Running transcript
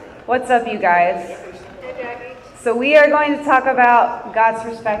What's up, you guys? So we are going to talk about God's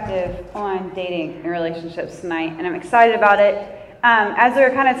perspective on dating and relationships tonight, and I'm excited about it. As we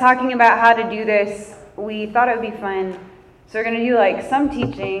were kind of talking about how to do this, we thought it would be fun. So we're going to do like some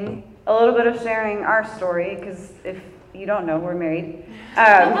teaching, a little bit of sharing our story, because if you don't know, we're married.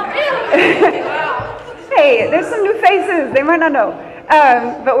 Hey, there's some new faces. They might not know.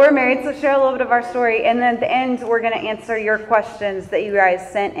 But we're married, so share a little bit of our story. And then at the end, we're going to answer your questions that you guys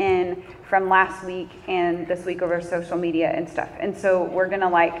sent in from last week and this week over social media and stuff. And so we're going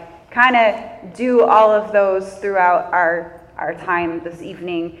to kind of do all of those throughout our time this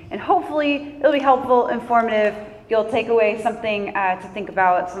evening. And hopefully it'll be helpful, informative. You'll take away something to think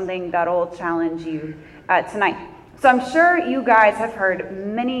about, something that'll challenge you tonight. So I'm sure you guys have heard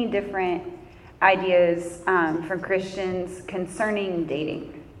many different ideas from Christians concerning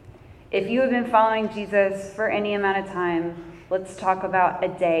dating. If you have been following Jesus for any amount of time, let's talk about a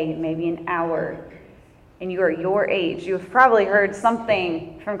day, maybe an hour, and you are your age. You've probably heard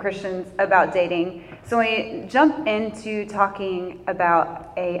something from Christians about dating. So when we jump into talking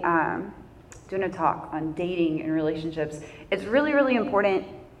about doing a talk on dating and relationships, it's really, really important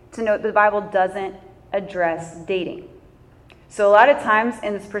to note that the Bible doesn't address dating. So a lot of times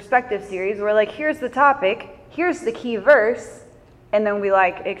in this perspective series, we're like, here's the topic, here's the key verse, and then we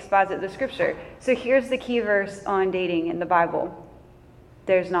exposit the scripture. So here's the key verse on dating in the Bible.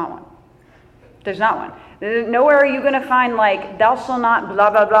 There's not one. There's not one. Nowhere are you going to find thou shalt not blah,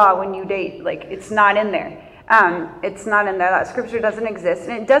 blah, blah when you date. It's not in there. It's not in there. That scripture doesn't exist.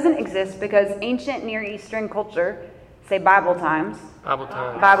 And it doesn't exist because ancient Near Eastern culture, say Bible times,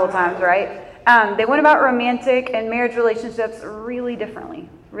 right? They went about romantic and marriage relationships really differently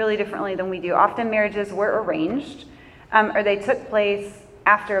than we do. Often marriages were arranged, or they took place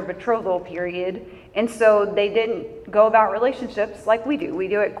after a betrothal period, and so they didn't go about relationships like we do. We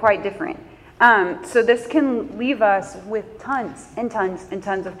do it quite different. So this can leave us with tons and tons and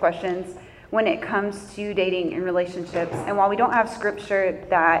tons of questions when it comes to dating and relationships. And while we don't have scripture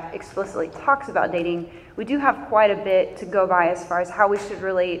that explicitly talks about dating, we do have quite a bit to go by as far as how we should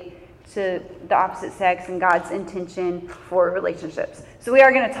relate to the opposite sex and God's intention for relationships. So we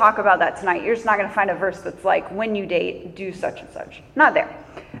are going to talk about that tonight. You're just not going to find a verse that's like, when you date, do such and such. Not there.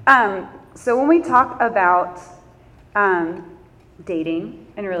 So when we talk about dating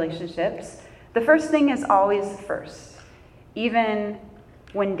and relationships, the first thing is always first, even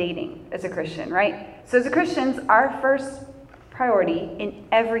when dating as a Christian, right? So as a Christians, our first priority in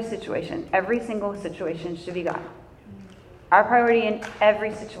every situation, every single situation, should be God. Our priority in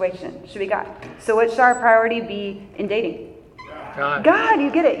every situation should be God. So what should our priority be in dating? God, you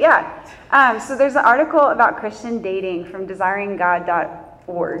get it, yeah. So there's an article about Christian dating from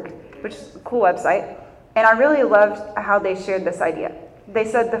desiringgod.org, which is a cool website. And I really loved how they shared this idea. They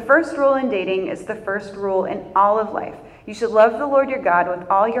said, the first rule in dating is the first rule in all of life. You should love the Lord your God with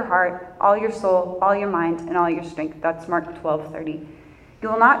all your heart, all your soul, all your mind, and all your strength. That's Mark 12:30. You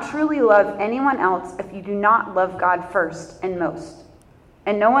will not truly love anyone else if you do not love God first and most.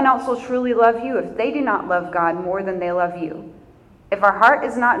 And no one else will truly love you if they do not love God more than they love you. If our heart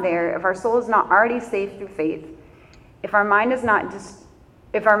is not there, if our soul is not already saved through faith, if our mind is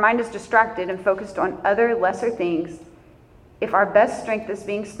distracted and focused on other lesser things, if our best strength is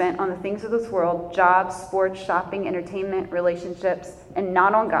being spent on the things of this world, jobs, sports, shopping, entertainment, relationships, and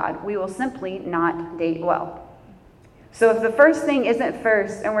not on God, we will simply not date well. So if the first thing isn't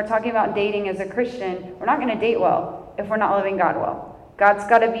first, and we're talking about dating as a Christian, we're not going to date well if we're not loving God well. God's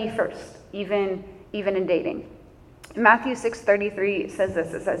got to be first, even in dating. Matthew 6:33 says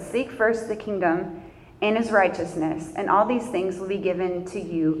this. It says, seek first the kingdom and his righteousness, and all these things will be given to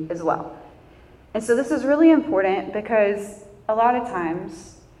you as well. And so this is really important because a lot of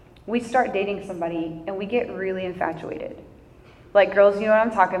times we start dating somebody and we get really infatuated. Girls, you know what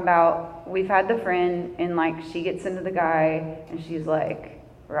I'm talking about. We've had the friend and she gets into the guy and she's like,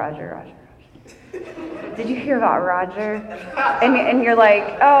 Roger. Did you hear about Roger? And you're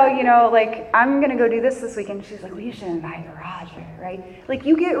like, oh, I'm going to go do this weekend. She's like, well, you should invite Roger, right?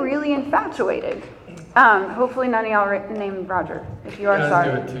 You get really infatuated. Hopefully none of y'all are named Roger. If you are,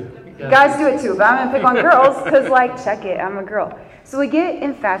 sorry. Guys do it too, but I'm going to pick on girls because, check it, I'm a girl. So we get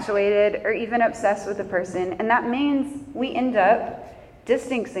infatuated or even obsessed with a person, and that means we end up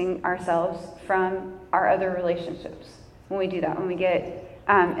distancing ourselves from our other relationships when we do that, when we get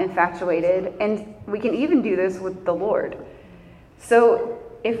infatuated. And we can even do this with the Lord. So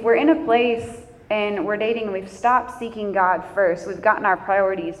if we're in a place and we're dating and we've stopped seeking God first, we've gotten our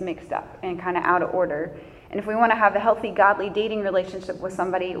priorities mixed up and kind of out of order. And if we want to have a healthy, godly dating relationship with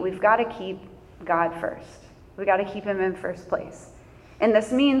somebody, we've got to keep God first. We've got to keep him in first place. And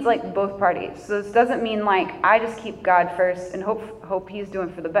this means like both parties. So this doesn't mean like I just keep God first and hope he's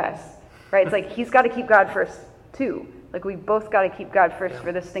doing for the best, right? It's like he's got to keep God first too. Like we both got to keep God first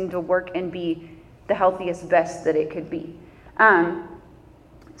for this thing to work and be the healthiest, best that it could be.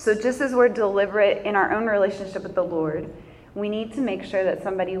 So just as we're deliberate in our own relationship with the Lord, we need to make sure that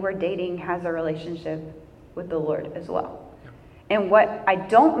somebody we're dating has a relationship with the Lord as well. And what I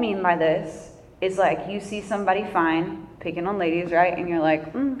don't mean by this is like you see somebody fine, picking on ladies, right? And you're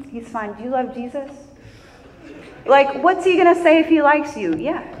like, he's fine. Do you love Jesus? Like, what's he going to say if he likes you?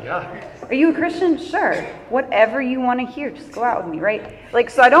 Yeah. Are you a Christian? Sure. Whatever you want to hear, just go out with me, right?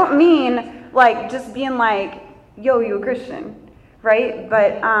 Like, so I don't mean like just being like, yo, you a Christian, right?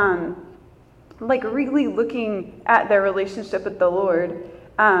 But like really looking at their relationship with the Lord,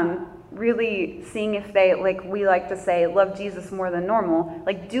 really seeing if they, like we like to say, love Jesus more than normal.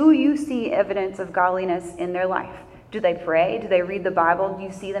 Like, do you see evidence of godliness in their life? Do they pray? Do they read the Bible? Do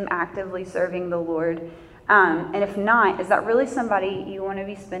you see them actively serving the Lord? And if not, is that really somebody you want to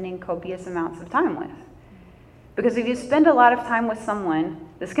be spending copious amounts of time with? Because if you spend a lot of time with someone,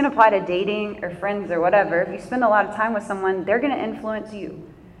 this can apply to dating or friends or whatever. If you spend a lot of time with someone, they're going to influence you.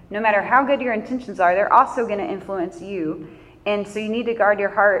 No matter how good your intentions are, they're also going to influence you. And so you need to guard your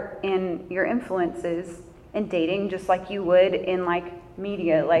heart and your influences in dating, just like you would in like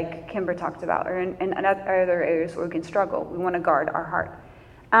media, like Kimber talked about, or in other areas where we can struggle. We want to guard our heart.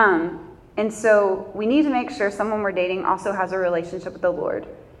 And so we need to make sure someone we're dating also has a relationship with the Lord.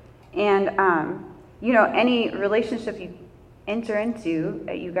 And, any relationship you enter into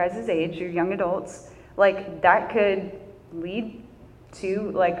at you guys' age, you're young adults, like that could lead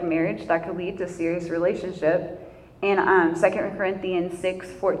to like marriage, that could lead to serious relationship. And 2 Corinthians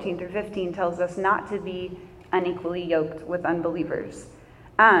 6:14-15 tells us not to be unequally yoked with unbelievers.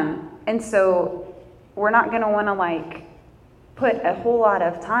 And so we're not going to want to like put a whole lot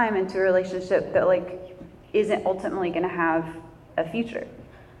of time into a relationship that like isn't ultimately going to have a future.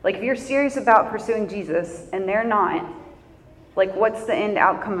 Like if you're serious about pursuing Jesus and they're not, like what's the end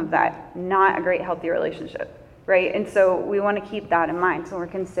outcome of that? Not a great healthy relationship, right? And so we want to keep that in mind. So we're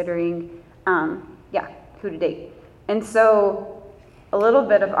considering, who to date. And so a little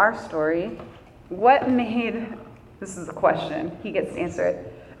bit of our story, this is a question, he gets to answer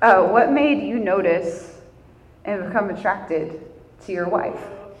it. What made you notice and become attracted to your wife?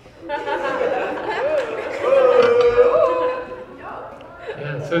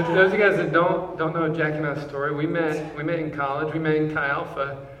 Yeah, so to those of you guys that don't know Jackie and I's story, we met in college. We met in Chi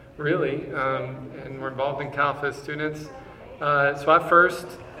Alpha, really, and we're involved in Chi Alpha as students. So I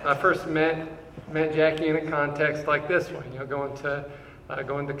first met Jackie in a context like this one, going to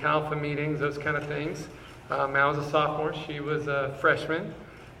Chi Alpha meetings, those kind of things. I was a sophomore, she was a freshman.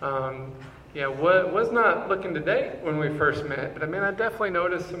 Was not looking to date when we first met, but I definitely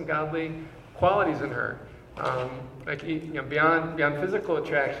noticed some godly qualities in her. Beyond physical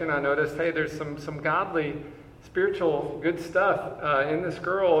attraction, I noticed, hey, there's some godly, spiritual, good stuff in this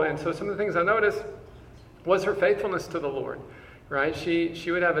girl. And so some of the things I noticed was her faithfulness to the Lord, right?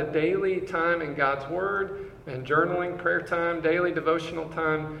 She would have a daily time in God's Word and journaling, prayer time, daily devotional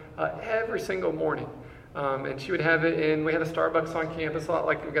time every single morning. And she would have it we had a Starbucks on campus, a lot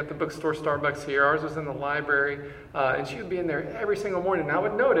like we got the bookstore Starbucks here. Ours was in the library. And she would be in there every single morning. And I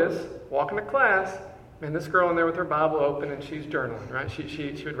would notice, walking to class, man, this girl in there with her Bible open and she's journaling, right?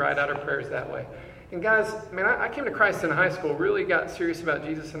 She would write out her prayers that way. And guys, I came to Christ in high school, really got serious about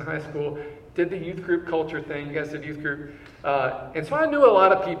Jesus in high school, did the youth group culture thing. You guys did youth group. And so I knew a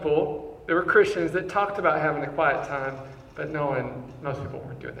lot of people that were Christians that talked about having a quiet time, but knowing most people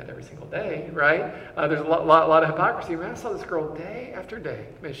weren't doing that every single day, right? There's a lot of hypocrisy. I saw this girl day after day.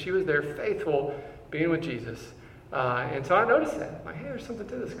 Man, she was there faithful, being with Jesus. And so I noticed that. Like, hey, there's something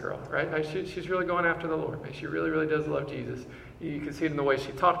to this girl, right? Like, she's really going after the Lord. Man, she really, really does love Jesus. You can see it in the way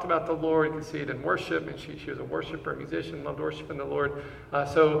she talked about the Lord. You can see it in worship. And she was a worshiper, a musician, loved worshiping the Lord.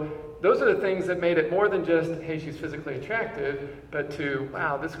 So those are the things that made it more than just, hey, she's physically attractive, but to,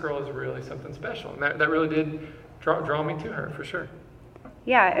 wow, this girl is really something special. And that really did draw me to her, for sure.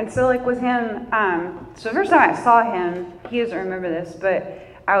 Yeah, and so like with him, so the first time I saw him, he doesn't remember this, but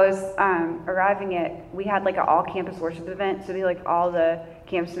I was we had like an all-campus worship event, so like all the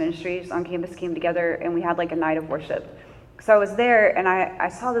campus ministries on campus came together, and we had like a night of worship. So I was there, and I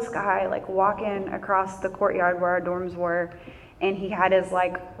saw this guy like walking across the courtyard where our dorms were, and he had his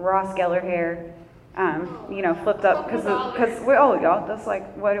like Ross Geller hair, flipped up, because we're old, y'all, that's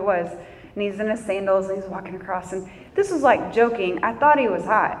like what it was. And he's in his sandals, and he's walking across, and this was like joking. I thought he was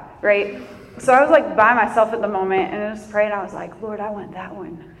hot, right? So I was like by myself at the moment, and I was praying. I was like, Lord, I want that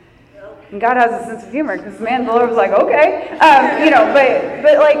one. And God has a sense of humor because, man, the Lord was like, okay.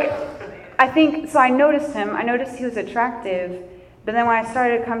 But like, I think, so I noticed him. I noticed he was attractive. But then when I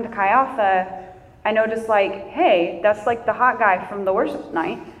started to come to Chi Alpha, I noticed like, hey, that's like the hot guy from the worship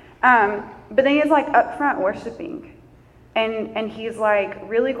night. But then he's like up front worshiping. And he's like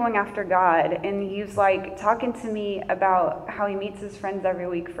really going after God. And he's like talking to me about how he meets his friends every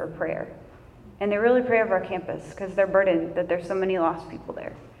week for prayer. And they really pray over our campus because they're burdened that there's so many lost people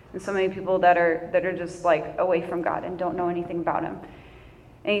there. And so many people that are just like away from God and don't know anything about him.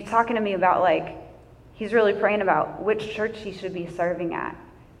 And he's talking to me about like, he's really praying about which church he should be serving at.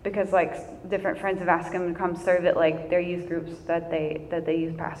 Because like different friends have asked him to come serve at like their youth groups that they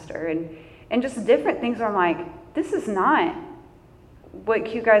youth pastor. And just different things where I'm like, this is not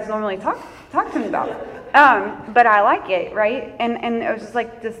what you guys normally talk to me about. But I like it, right? And it was just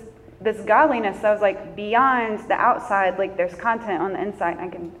like this godliness that was like beyond the outside, like there's content on the inside.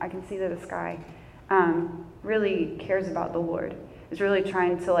 I can see that this guy really cares about the Lord. Is really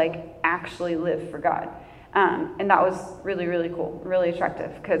trying to like actually live for God. And that was really, really cool, really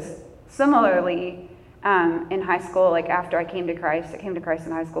attractive. Because similarly, in high school, like after I came to Christ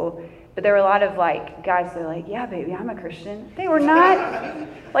in high school, but there were a lot of like guys that are like, yeah, baby, I'm a Christian. They were not.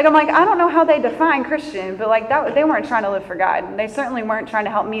 Like, I'm like, I don't know how they define Christian, but like that, they weren't trying to live for God. And they certainly weren't trying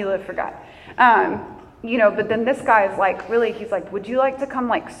to help me live for God. But then this guy is like, really, he's like, would you like to come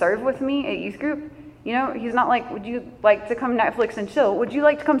like serve with me at youth group? He's not like, would you like to come Netflix and chill? Would you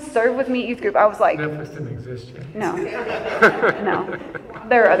like to come serve with me at youth group? I was like... Netflix didn't exist yet. No.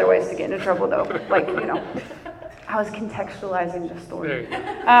 There are other ways to get into trouble, though. Like, I was contextualizing the story.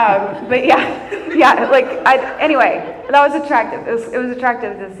 But anyway, that was attractive. It was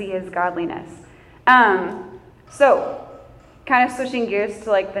attractive to see his godliness. So, kind of switching gears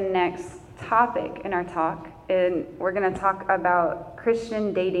to like the next topic in our talk, and we're going to talk about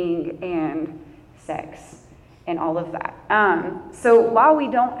Christian dating and sex and all of that. So while we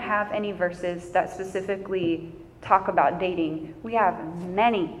don't have any verses that specifically talk about dating, we have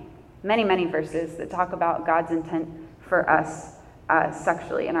many, many, many verses that talk about God's intent for us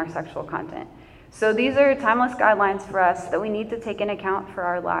sexually in our sexual content. So these are timeless guidelines for us that we need to take into account for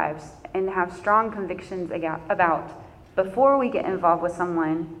our lives and have strong convictions about before we get involved with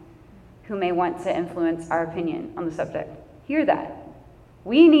someone who may want to influence our opinion on the subject. Hear that.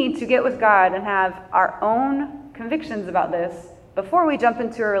 We need to get with God and have our own convictions about this before we jump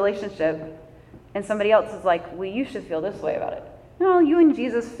into a relationship and somebody else is like, well, you should feel this way about it. No, you and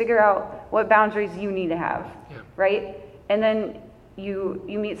Jesus figure out what boundaries you need to have, right? And then you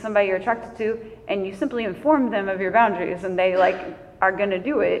meet somebody you're attracted to and you simply inform them of your boundaries and they like are going to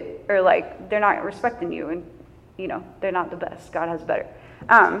do it, or like they're not respecting you and, they're not the best. God has better.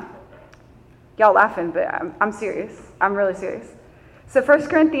 Y'all laughing, but I'm serious. I'm really serious. So 1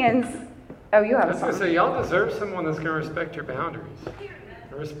 Corinthians, you have a song. I was going to say, y'all deserve someone that's going to respect your boundaries.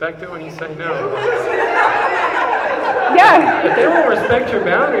 Respect it when you say no. Yeah. If they won't respect your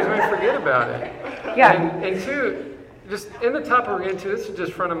boundaries, man, forget about it. Yeah. And two, just in the topic we're into, this is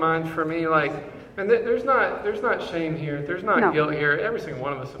just front of mind for me, like, and there's not shame here. There's not guilt here. Every single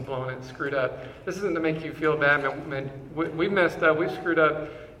one of us have blown it and screwed up. This isn't to make you feel bad. Man, we messed up. We've screwed up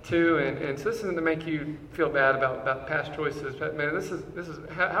too, and so this isn't to make you feel bad about past choices, but man, this is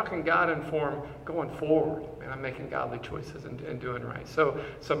how can God inform going forward? Man, I'm making godly choices and doing right. So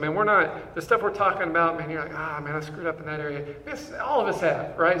man, we're not the stuff we're talking about. Man, you're like, man, I screwed up in that area. Yes, all of us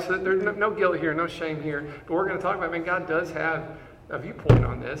have, right? So there's no guilt here, no shame here. But we're going to talk about, man, God does have a viewpoint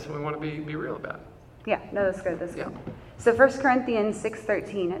on this, and we want to be real about it. Yeah, no, that's good. That's good. So 1 Corinthians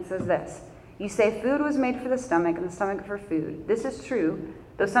 6:13, it says this: "You say food was made for the stomach, and the stomach for food. This is true.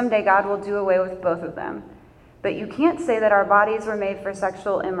 Though someday God will do away with both of them. But you can't say that our bodies were made for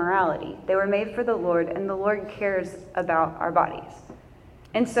sexual immorality. They were made for the Lord, and the Lord cares about our bodies."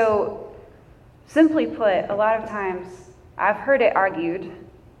 And so, simply put, a lot of times I've heard it argued,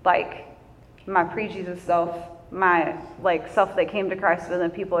 like my pre-Jesus self, my self that came to Christ, but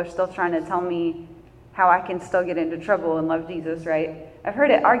then people are still trying to tell me how I can still get into trouble and love Jesus, right? I've heard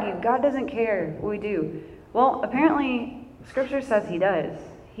it argued, God doesn't care what we do. Well, apparently, Scripture says he does.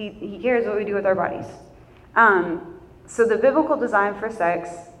 He cares what we do with our bodies. So the biblical design for sex,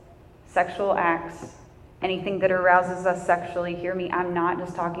 sexual acts, anything that arouses us sexually, hear me, I'm not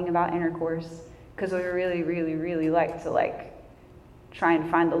just talking about intercourse, because we really, really, really like to try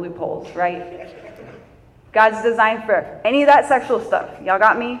and find the loopholes, right? God's design for any of that sexual stuff, y'all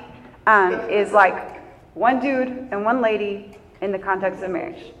got me, is like one dude and one lady in the context of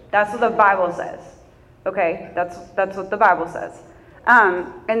marriage. That's what the Bible says. Okay, that's what the Bible says.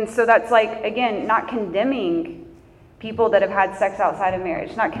 And so that's again, not condemning people that have had sex outside of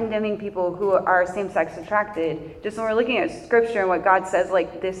marriage, not condemning people who are same-sex attracted. Just when we're looking at Scripture and what God says,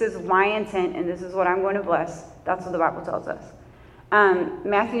 like, this is my intent and this is what I'm going to bless, that's what the Bible tells us.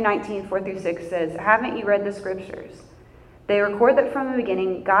 Matthew 19:4-6 says, haven't you read the Scriptures? They record that from the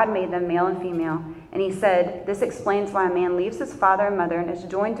beginning, God made them male and female. And he said, this explains why a man leaves his father and mother and is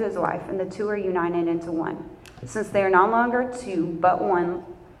joined to his wife, and the two are united into one. Since they are no longer two, but one,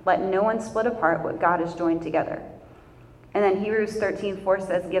 let no one split apart what God has joined together. And then Hebrews 13:4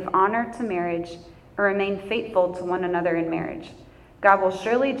 says, give honor to marriage and remain faithful to one another in marriage. God will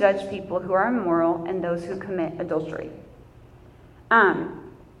surely judge people who are immoral and those who commit adultery.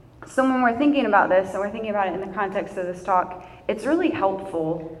 So when we're thinking about this, and we're thinking about it in the context of this talk, it's really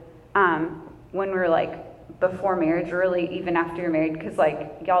helpful when we're like before marriage, or really even after you're married, because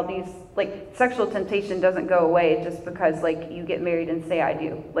like y'all, these like sexual temptation doesn't go away just because like you get married and say I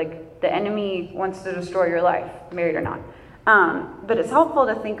do. Like the enemy wants to destroy your life, married or not. But it's helpful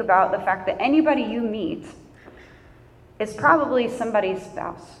to think about the fact that anybody you meet is probably somebody's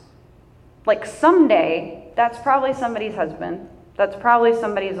spouse. Like someday, that's probably somebody's husband. That's probably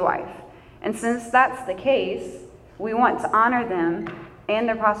somebody's wife. And since that's the case, we want to honor them and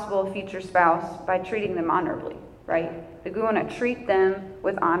their possible future spouse by treating them honorably, right? Like we want to treat them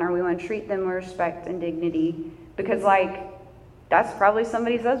with honor. We want to treat them with respect and dignity because like that's probably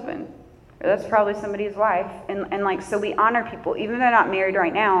somebody's husband or that's probably somebody's wife. And like, so we honor people, even if they're not married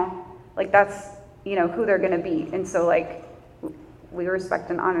right now, like that's, you know, who they're going to be. And so like we respect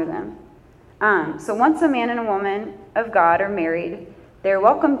and honor them. So once a man and a woman of God are married, they're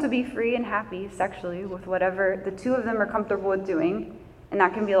welcome to be free and happy sexually with whatever the two of them are comfortable with doing, and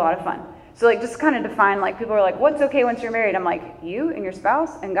that can be a lot of fun. So like just kind of define, like people are like, what's okay once you're married? I'm like, you and your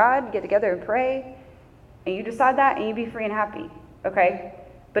spouse and God get together and pray, and you decide that, and you be free and happy, okay?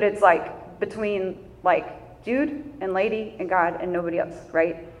 But it's like between like dude and lady and God and nobody else,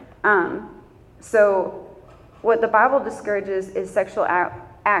 right? So what the Bible discourages is sexual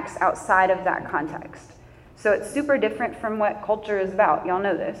acts outside of that context. So it's super different from what culture is about. Y'all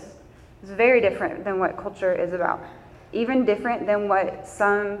know this. It's very different than what culture is about. Even different than what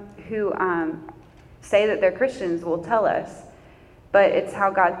some who say that they're Christians will tell us. But it's how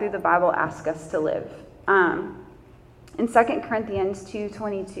God through the Bible asks us to live. In 2 Corinthians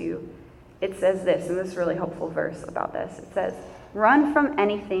 2:22, it says this, and this is a really helpful verse about this. It says, run from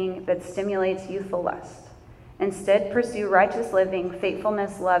anything that stimulates youthful lust. Instead, pursue righteous living,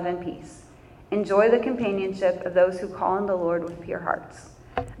 faithfulness, love, and peace. Enjoy the companionship of those who call on the Lord with pure hearts.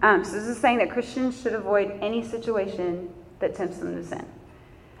 So this is saying that Christians should avoid any situation that tempts them to sin.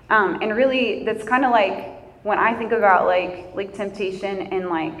 And really, that's kind of like when I think about like temptation and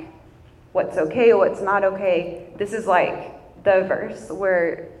like what's okay, what's not okay. This is like the verse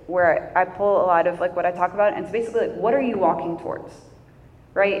where I pull a lot of like what I talk about, and it's basically like, what are you walking towards?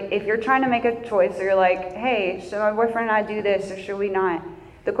 Right? If you're trying to make a choice, or you're like, hey, should my boyfriend and I do this, or should we not?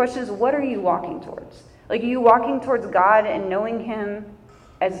 The question is, what are you walking towards? Like, are you walking towards God and knowing Him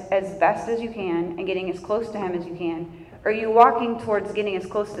as best as you can and getting as close to Him as you can? Or are you walking towards getting as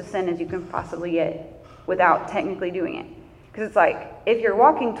close to sin as you can possibly get without technically doing it? Because it's like, if you're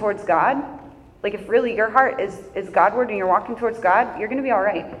walking towards God, like if really your heart is Godward and you're walking towards God, you're going to be all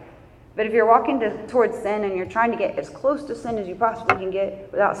right. But if you're walking towards sin and you're trying to get as close to sin as you possibly can get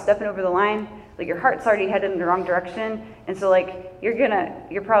without stepping over the line, like your heart's already headed in the wrong direction, and so like you're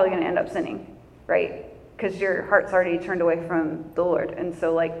probably gonna end up sinning, right? Because your heart's already turned away from the Lord, and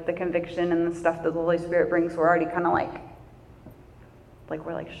so like the conviction and the stuff that the Holy Spirit brings, we're already kind of like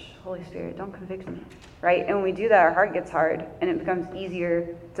we're like, Holy Spirit, don't convict me, right? And when we do that, our heart gets hard, and it becomes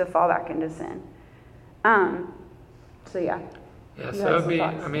easier to fall back into sin. So yeah. Yeah, so it'd be,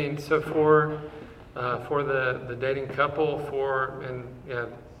 I mean, so for the dating couple,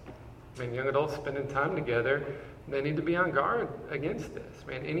 young adults spending time together, they need to be on guard against this.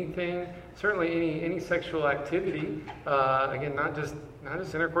 Man, anything, certainly any sexual activity, again, not just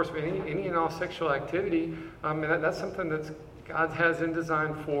intercourse, but any and all sexual activity, and that's something that God has in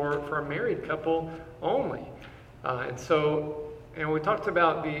design for a married couple only. And we talked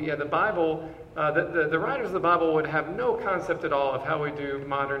about the Bible. The writers of the Bible would have no concept at all of how we do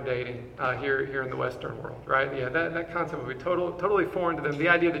modern dating here in the Western world, right? Yeah, that concept would be totally foreign to them. The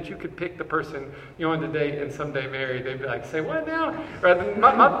idea that you could pick the person you want to date and someday marry, they'd be like, say what now? Right?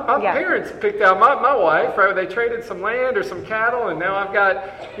 My parents picked out my wife, right? They traded some land or some cattle, and now I've got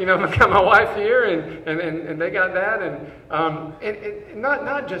my wife here, and they got that, and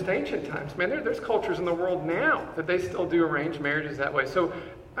not just ancient times, man. There's cultures in the world now that they still do arranged marriages that way. So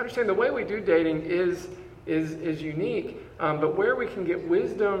understand the way we do dating is is unique. But where we can get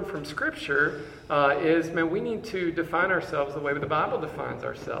wisdom from Scripture is, man, we need to define ourselves the way the Bible defines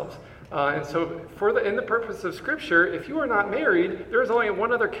ourselves. And so in the purpose of Scripture, if you are not married, there is only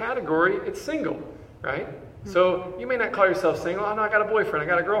one other category. It's single, right? So you may not call yourself single. Oh, no, I got a boyfriend. I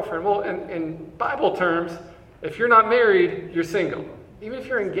got a girlfriend. Well, in Bible terms, if you're not married, you're single. Even if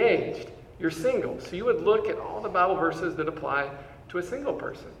you're engaged, you're single. So you would look at all the Bible verses that apply to a single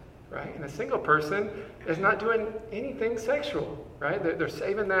person, right? And a single person is not doing anything sexual, right? They're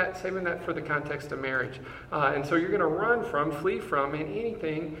saving that for the context of marriage. And so you're going to flee from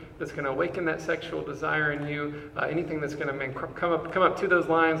anything that's going to awaken that sexual desire in you, anything that's going to come up to those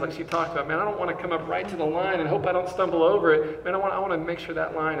lines like she talked about. Man, I don't want to come up right to the line and hope I don't stumble over it. Man, I want to make sure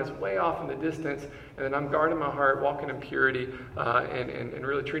that line is way off in the distance, and then I'm guarding my heart, walking in purity, and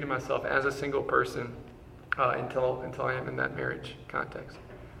really treating myself as a single person until I am in that marriage context.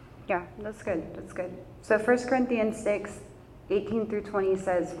 Yeah, that's good. That's good. So 1 Corinthians 6, 18 through 20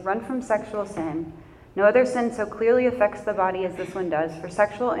 says, "Run from sexual sin. No other sin so clearly affects the body as this one does, for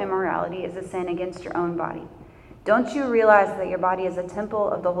sexual immorality is a sin against your own body. Don't you realize that your body is a temple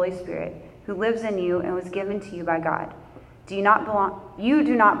of the Holy Spirit, who lives in you and was given to you by God? You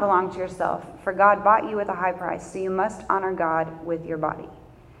do not belong to yourself, for God bought you with a high price, so you must honor God with your body."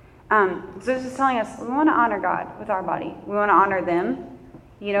 So this is telling us we want to honor God with our body. We want to honor them,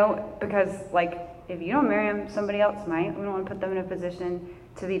 because if you don't marry them, somebody else might. We don't want to put them in a position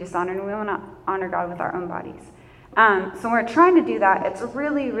to be dishonored, and we want to honor God with our own bodies. So when we're trying to do that, it's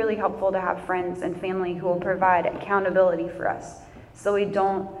really, really helpful to have friends and family who will provide accountability for us, so we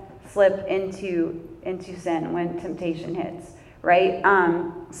don't slip into sin when temptation hits, right?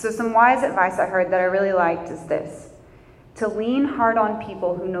 So some wise advice I heard that I really liked is this: to lean hard on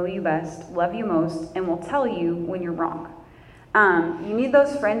people who know you best, love you most, and will tell you when you're wrong. You need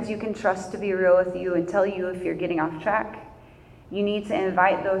those friends you can trust to be real with you and tell you if you're getting off track. You need to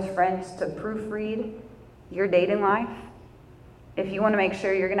invite those friends to proofread your dating life if you want to make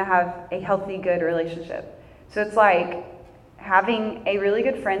sure you're going to have a healthy, good relationship. So it's like having a really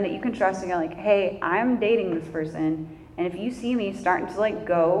good friend that you can trust, and you're like, hey, I'm dating this person, and if you see me starting to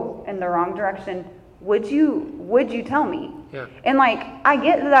go in the wrong direction, would you tell me? Yeah. And I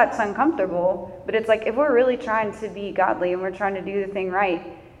get that that's uncomfortable, but it's if we're really trying to be godly and we're trying to do the thing right,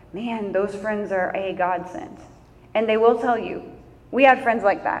 man, those friends are a godsend. And they will tell you. We had friends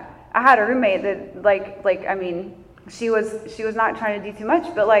like that. I had a roommate that she was not trying to do too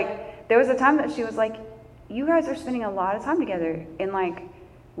much, but there was a time that she was like, you guys are spending a lot of time together, and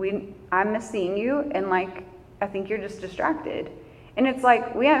I miss seeing you, and I think you're just distracted. And it's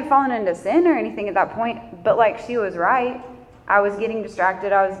we hadn't fallen into sin or anything at that point, but she was right. I was getting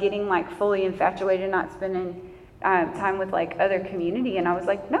distracted. I was getting fully infatuated, not spending time with other community. And I was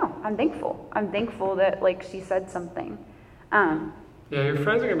like, no, I'm thankful. I'm thankful that she said something. Yeah, your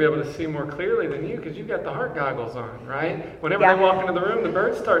friends are going to be able to see more clearly than you because you've got the heart goggles on, right? Whenever they walk into the room, the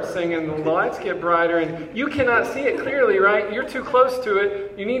birds start singing, the lights get brighter, and you cannot see it clearly, right? You're too close to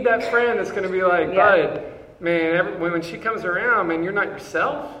it. You need that friend that's going to be like, bud, man, when she comes around, man, you're not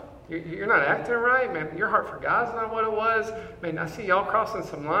yourself. You're not acting right, man. Your heart for God's not what it was. Man, I see y'all crossing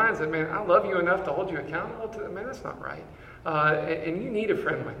some lines, and man, I love you enough to hold you accountable to that. Man, that's not right. And you need a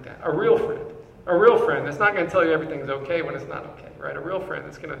friend like that, a real friend. A real friend that's not going to tell you everything's okay when it's not okay, right? A real friend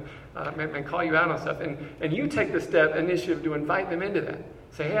that's going to call you out on stuff. And you take the initiative to invite them into that.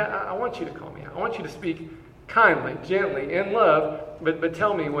 Say, hey, I want you to call me out. I want you to speak kindly, gently, in love, but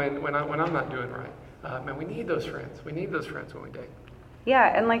tell me when I'm not doing right. Man, we need those friends. We need those friends when we date.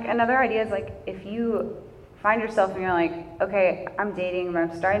 Yeah, and another idea is if you find yourself and you're like, okay, I'm dating, but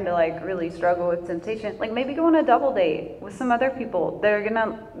I'm starting to really struggle with temptation, maybe go on a double date with some other people. So you're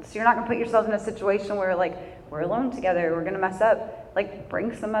not gonna put yourself in a situation where we're alone together, we're gonna mess up.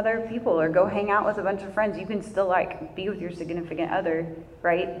 Bring some other people or go hang out with a bunch of friends. You can still be with your significant other,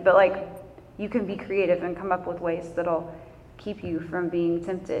 right? But you can be creative and come up with ways that'll keep you from being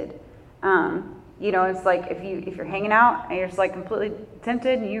tempted. It's if you're hanging out and you're just completely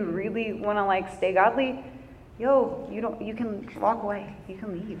tempted and you really want to stay godly, you can walk away. You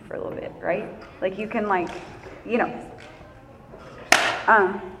can leave for a little bit, right? You can Sorry.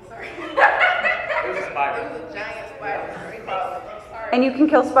 It was a spider. It was a giant spider. And you can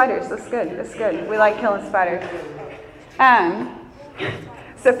kill spiders. That's good. That's good. We like killing spiders.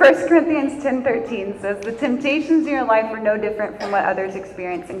 So 1 Corinthians 10:13 says, the temptations in your life are no different from what others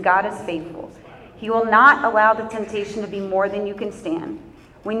experience, and God is faithful. He will not allow the temptation to be more than you can stand.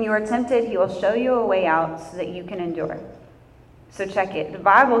 When you are tempted, he will show you a way out so that you can endure. So check it. The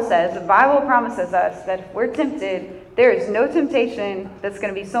Bible promises us that if we're tempted, there is no temptation that's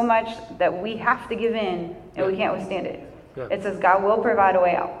going to be so much that we have to give in and we can't withstand it. Yeah. It says God will provide a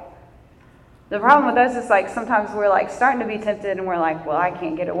way out. The problem with us is like sometimes we're like starting to be tempted and we're like, well, I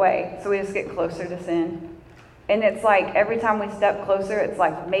can't get away. So we just get closer to sin. And it's like every time we step closer, it's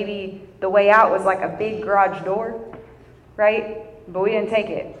like maybe the way out was like a big garage door, right? But we didn't take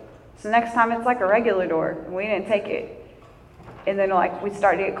it. So next time it's like a regular door and we didn't take it. And then like we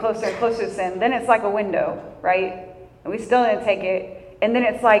start to get closer and closer to sin. Then it's like a window, right? And we still didn't take it. And then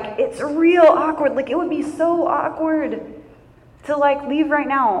it's like, it's real awkward. Like it would be so awkward to like leave right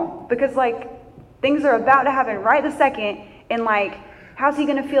now because like things are about to happen right this second. And like, how's he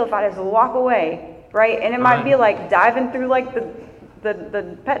going to feel if I just walk away, right? And it might be like diving through like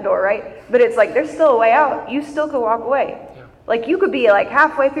the pet door, right? But it's like, there's still a way out. You still could walk away. Yeah. Like you could be like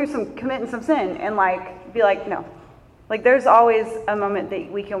halfway through committing some sin and like be like, no. Like there's always a moment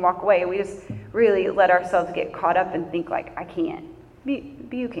that we can walk away. We just really let ourselves get caught up and think like, I can't.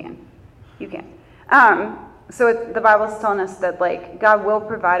 But you can. You can. So the Bible's telling us that like God will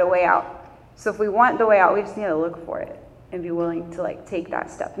provide a way out. So if we want the way out, we just need to look for it and be willing to like take that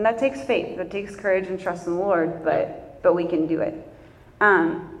step. And that takes faith. That takes courage and trust in the Lord, but we can do it.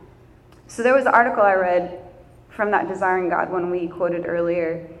 So there was an article I read from that Desiring God one we quoted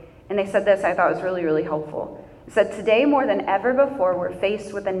earlier, and they said this I thought was really, really helpful. It said, today more than ever before, we're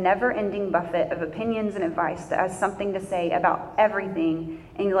faced with a never-ending buffet of opinions and advice that has something to say about everything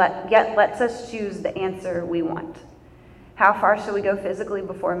and yet lets us choose the answer we want. How far should we go physically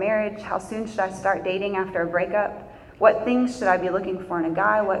before marriage? How soon should I start dating after a breakup? What things should I be looking for in a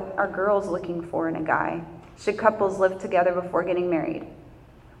guy? What are girls looking for in a guy? Should couples live together before getting married?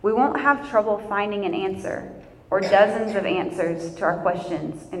 We won't have trouble finding an answer or dozens of answers to our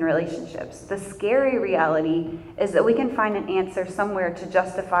questions in relationships. The scary reality is that we can find an answer somewhere to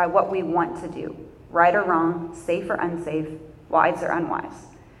justify what we want to do, right or wrong, safe or unsafe, wise or unwise.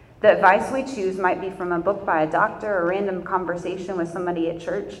 The advice we choose might be from a book by a doctor, a random conversation with somebody at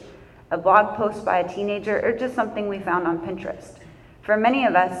church, a blog post by a teenager, or just something we found on Pinterest. For many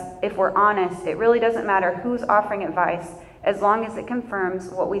of us, if we're honest, it really doesn't matter who's offering advice as long as it confirms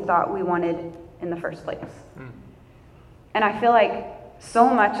what we thought we wanted in the first place. And I feel like so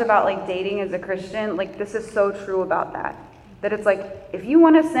much about like dating as a Christian, like this is so true about that. That it's like, if you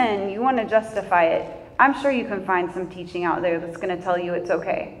want to sin, you want to justify it, I'm sure you can find some teaching out there that's going to tell you it's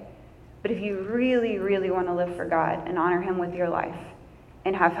okay. But if you really, really want to live for God and honor Him with your life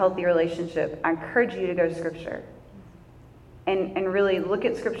and have healthy relationship, I encourage you to go to Scripture. And really look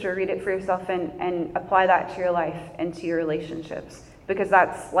at Scripture, read it for yourself, and apply that to your life and to your relationships. Because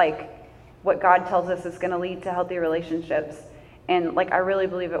that's like what God tells us is going to lead to healthy relationships. And like I really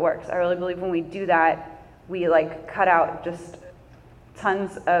believe it works. I really believe when we do that, we like cut out just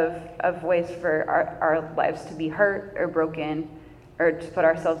tons of ways for our lives to be hurt or broken or to put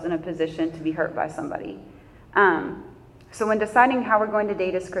ourselves in a position to be hurt by somebody. So when deciding how we're going to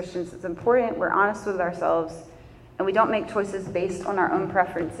date as Christians, it's important we're honest with ourselves and we don't make choices based on our own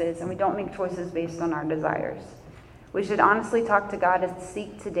preferences and we don't make choices based on our desires. We should honestly talk to God and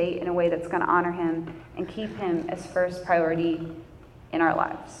seek to date in a way that's going to honor Him and keep Him as first priority in our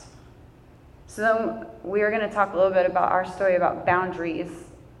lives. So then we are going to talk a little bit about our story about boundaries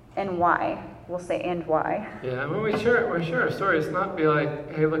and why. We'll say and why. Yeah, when we share our story, it's not be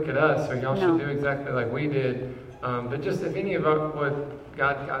like, hey, look at us, or y'all should do exactly like we did. But just if any of what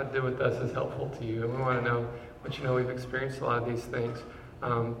God did with us is helpful to you, and we want to know, we've experienced a lot of these things.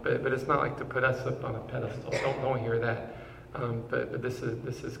 But it's not like to put us up on a pedestal. Don't hear that. But this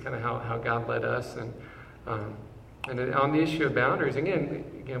is kind of how God led us. And on the issue of boundaries,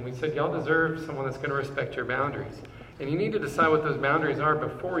 again, we said y'all deserve someone that's going to respect your boundaries. And you need to decide what those boundaries are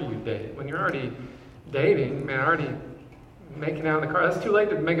before you date. When you're already dating, already making out in the car, that's too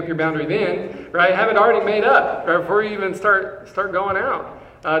late to make up your boundary then, right? Have it already made up before you even start going out.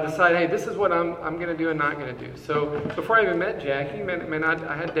 Decide, hey, this is what I'm going to do and not going to do. So before I even met Jackie,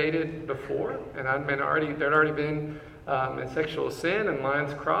 I had dated before, and there'd already been sexual sin and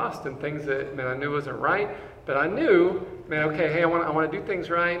lines crossed and things that I knew wasn't right. But I knew, I want to do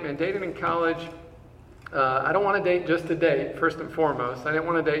things right. Dating in college, I don't want to date just to date, first and foremost. I didn't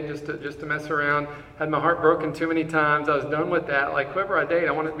want to date just to mess around. Had my heart broken too many times. I was done with that. Like whoever I date,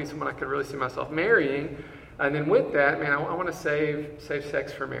 I want it to be someone I could really see myself marrying. And then with that, I want to save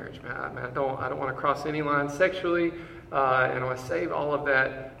sex for marriage. I don't want to cross any lines sexually. and I want to save all of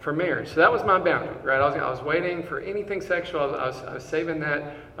that for marriage. So that was my boundary, right? I was waiting for anything sexual. I was saving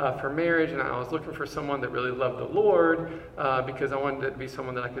that for marriage, and I was looking for someone that really loved the Lord because I wanted it to be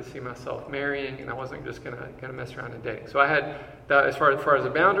someone that I could see myself marrying, and I wasn't just gonna mess around and dating. So I had that as far as a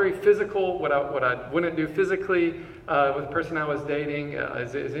boundary, physical, what I wouldn't do physically with the person I was dating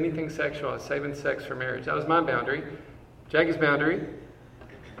is anything sexual. I was saving sex for marriage. That was my boundary. Jackie's boundary.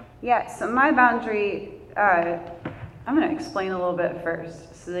 Yeah, so my boundary, I'm going to explain a little bit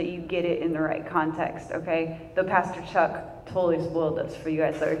first so that you get it in the right context, okay? Though Pastor Chuck totally spoiled this for you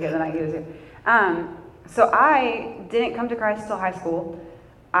guys that are here the night he was here. So I didn't come to Christ till high school.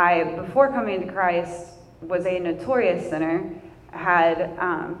 Before coming to Christ, was a notorious sinner, had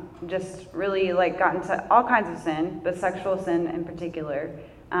just really like gotten to all kinds of sin, but sexual sin in particular.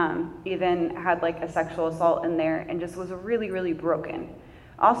 Even had like a sexual assault in there, and just was really, really broken.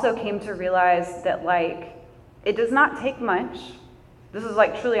 Also came to realize that like it does not take much. This is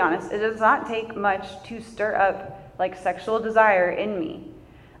like truly honest. It does not take much to stir up like sexual desire in me.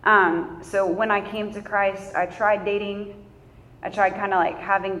 So when I came to Christ, I tried dating. I tried kind of like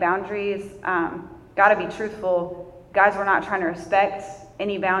having boundaries. Gotta be truthful. Guys were not trying to respect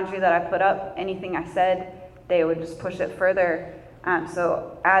any boundary that I put up. Anything I said, they would just push it further.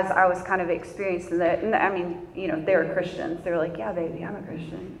 So as I was kind of experiencing that, and I mean, you know, they were Christians. They were like, yeah, baby, I'm a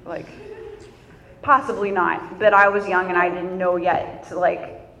Christian. Like, possibly not. But I was young and I didn't know yet to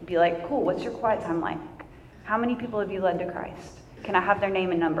like be like, cool, what's your quiet time like? How many people have you led to Christ? Can I have their name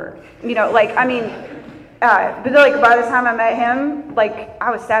and number? You know, like, I mean, but like by the time I met him, like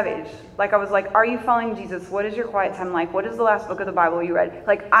I was savage. Like I was like, are you following Jesus? What is your quiet time like? What is the last book of the Bible you read?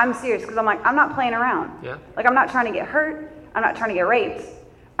 Like I'm serious because I'm like, I'm not playing around. Yeah. Like I'm not trying to get hurt. I'm not trying to get raped.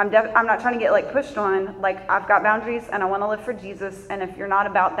 I'm not trying to get like pushed on. Like I've got boundaries and I want to live for Jesus. And if you're not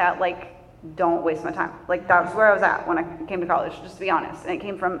about that, like don't waste my time. Like that was where I was at when I came to college, just to be honest. And it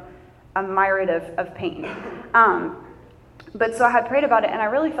came from a myriad of pain. But so I had prayed about it and I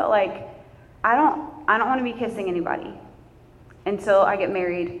really felt like I don't want to be kissing anybody until I get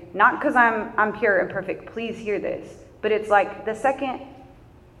married. Not because I'm pure and perfect. Please hear this. But it's like the second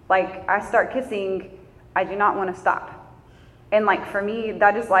like I start kissing, I do not want to stop. And like for me,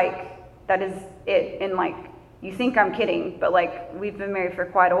 that is it. And like you think I'm kidding, but like we've been married for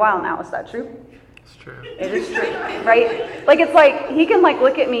quite a while now. Is that true? It's true. It is true, right? Like it's like he can like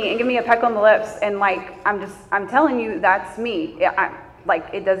look at me and give me a peck on the lips, and like I'm telling you that's me.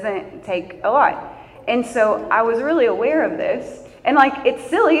 Like it doesn't take a lot. And so I was really aware of this, and like it's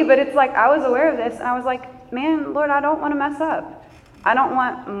silly, but it's like I was aware of this, and I was like, man, Lord, I don't want to mess up. I don't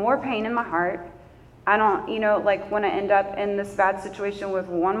want more pain in my heart. I don't, like when I end up in this bad situation with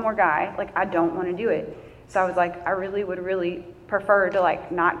one more guy, like I don't want to do it. So I was like, I really would prefer to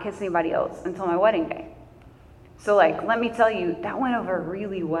like not kiss anybody else until my wedding day. So like, let me tell you, that went over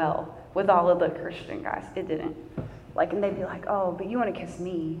really well with all of the Christian guys. It didn't. Like, and they'd be like, oh, but you want to kiss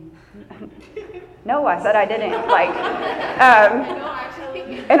me. No, I said I didn't. Like,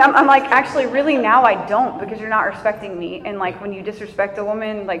 and I'm like, actually, really now I don't, because you're not respecting me. And like, when you disrespect a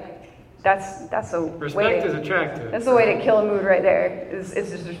woman, like, that's a respect is attractive. That's a way to kill a mood right there. Is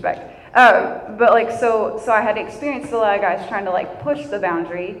disrespect. But like, so I had experienced a lot of guys trying to like push the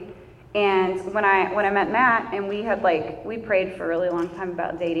boundary. And when I met Matt, and we prayed for a really long time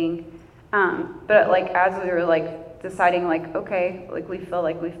about dating. But like as we were like deciding like, okay, like we feel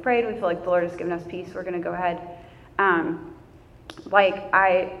like we've prayed, we feel like the Lord has given us peace, we're gonna go ahead. Like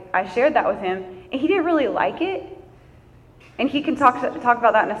I shared that with him, and he didn't really like it. And he can talk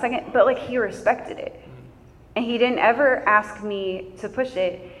about that in a second, but like he respected it. And he didn't ever ask me to push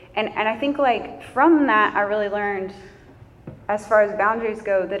it. And I think like from that I really learned, as far as boundaries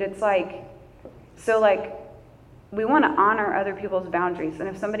go, that it's like, so like we want to honor other people's boundaries. And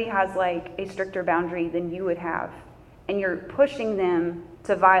if somebody has like a stricter boundary than you would have, and you're pushing them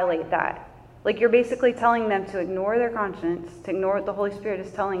to violate that, like you're basically telling them to ignore their conscience, to ignore what the Holy Spirit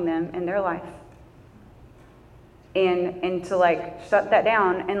is telling them in their life. And to like shut that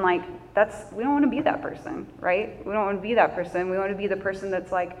down, and like we don't want to be that person, right? We don't want to be that person. We want to be the person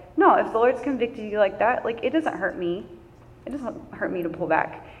that's like, no, if the Lord's convicted you like that, like it doesn't hurt me. It doesn't hurt me to pull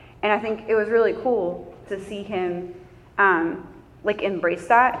back. And I think it was really cool to see him like embrace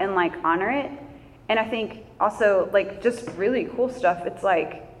that and like honor it. And I think also like just really cool stuff. It's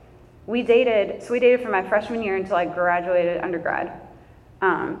like we dated from my freshman year until I graduated undergrad.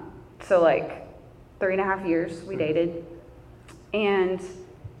 So like 3.5 years we dated. And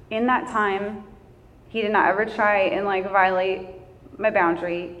in that time, he did not ever try and like violate my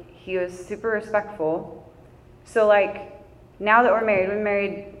boundary. He was super respectful. So like now that we're married, we've been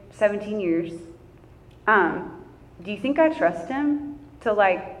married 17 years. do you think I trust him to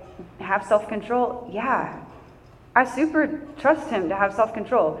like have self-control? Yeah. I super trust him to have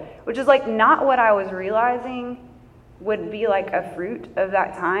self-control, which is like not what I was realizing would be like a fruit of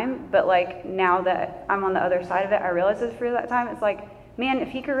that time. But like now that I'm on the other side of it, I realize it's fruit of that time. It's like, man, if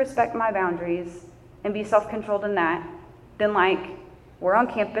he could respect my boundaries and be self-controlled in that, then like we're on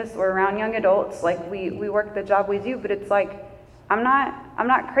campus, we're around young adults, like we work the job we do, but it's like, I'm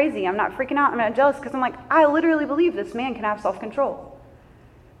not crazy, I'm not freaking out, I'm not jealous, because I'm like, I literally believe this man can have self-control,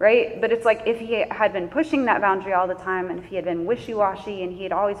 right? But it's like, if he had been pushing that boundary all the time, and if he had been wishy-washy, and he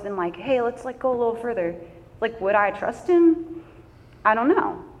had always been like, hey, let's like go a little further, like, would I trust him? I don't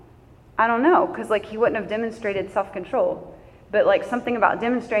know, because like he wouldn't have demonstrated self-control. But like something about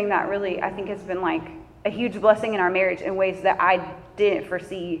demonstrating that really, I think, has been like a huge blessing in our marriage in ways that I didn't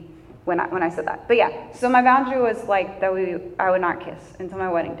foresee when I said that. But yeah, so my boundary was like that I would not kiss until my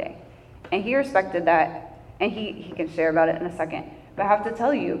wedding day. And he respected that, and he can share about it in a second. But I have to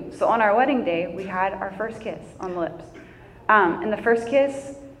tell you, so on our wedding day, we had our first kiss on the lips. And the first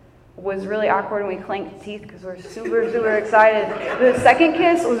kiss was really awkward, and we clanked teeth because we're super, super excited. The second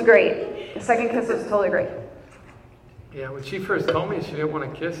kiss was great. The second kiss was totally great. Yeah, when she first told me she didn't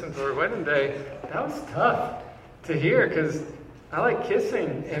want to kiss until her wedding day, that was tough to hear because I like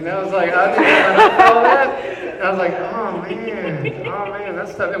kissing. And I was like, I didn't all that. And I was like, oh man,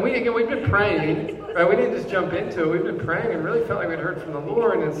 that's tough. And we've been praying, right? We didn't just jump into it. We've been praying and really felt like we'd heard from the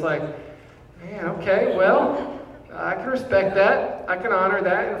Lord. And it's like, man, okay, well, I can respect that. I can honor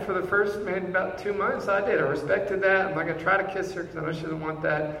that. And for the first, maybe about 2 months, I did. I respected that. I'm not going to try to kiss her because I know she doesn't want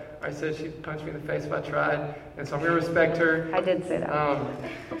that. I said she'd punch me in the face if I tried. And so I'm going to respect her. I did say that.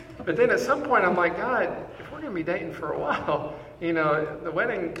 But then at some point, I'm like, God, if we're going to be dating for a while, the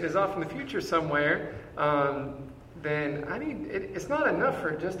wedding is off in the future somewhere, then it's not enough for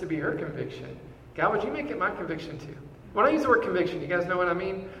it just to be her conviction. God, would you make it my conviction too? When I use the word conviction, you guys know what I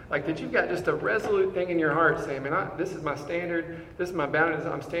mean? Like that you've got just a resolute thing in your heart saying, man, this is my standard, this is my boundaries,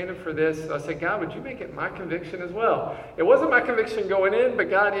 I'm standing for this. So I said, God, would you make it my conviction as well? It wasn't my conviction going in, but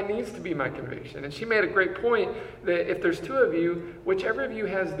God, it needs to be my conviction. And she made a great point that if there's two of you, whichever of you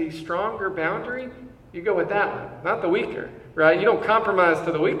has the stronger boundary, you go with that one, not the weaker, right? You don't compromise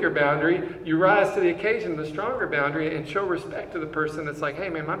to the weaker boundary. You rise to the occasion, the stronger boundary, and show respect to the person that's like, hey,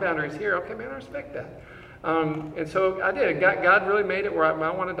 man, my boundary's here. Okay, man, I respect that. And so I did. God really made it where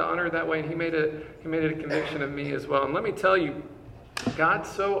I wanted to honor it that way, and He made it a conviction of me as well. And let me tell you, God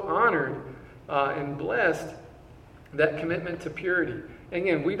so honored and blessed that commitment to purity.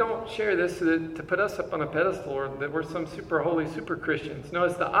 Again, we don't share this to put us up on a pedestal or that we're some super holy, super Christians. No,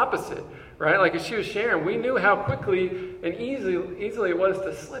 it's the opposite, right? Like as she was sharing, we knew how quickly and easily it was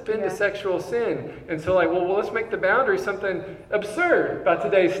to slip into sexual sin. And so like, well, let's make the boundary something absurd by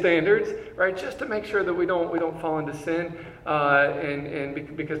today's standards, right? Just to make sure that we don't fall into sin,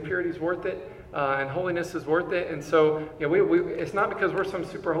 because purity is worth it. And holiness is worth it. And so, it's not because we're some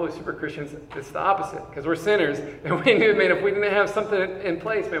super holy, super Christians. It's the opposite, because we're sinners. And we knew, man, if we didn't have something in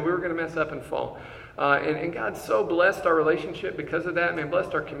place, man, we were going to mess up and fall. And God so blessed our relationship because of that. Man,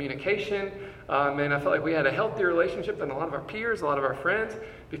 blessed our communication. Man, I felt like we had a healthier relationship than a lot of our peers, a lot of our friends,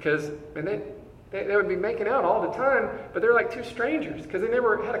 because, man, they would be making out all the time, but they're like two strangers because they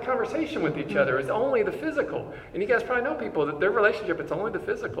never had a conversation with each other. It's only the physical. And you guys probably know people that their relationship, it's only the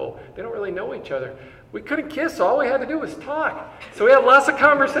physical. They don't really know each other. We couldn't kiss. All we had to do was talk. So we had lots of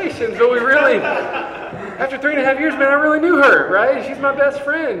conversations, but we really, after 3.5 years, man, I really knew her, right? She's my best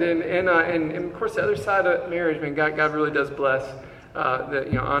friend. And of course, the other side of marriage, man, God really does bless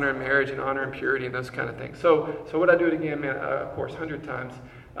honor in marriage and honor in purity and those kind of things. So would I do it again, man? Of course, 100 times.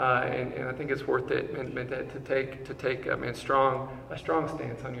 And I think it's worth it, man, to take a strong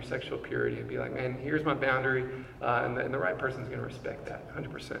stance on your sexual purity and be like, man, here's my boundary, and the right person's going to respect that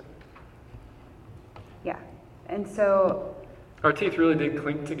 100%. Yeah, and so our teeth really did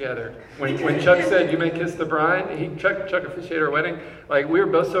clink together when Chuck said, "You may kiss the bride." Chuck officiated our wedding. Like we were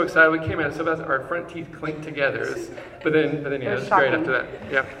both so excited, we came out so fast, our front teeth clinked together. But then yeah, it was great after that.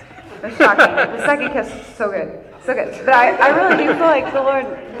 Yeah. It was shocking. The second kiss was so good. So good. But I really do feel like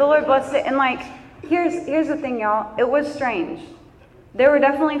the Lord blessed it. And like, here's the thing, y'all. It was strange. There were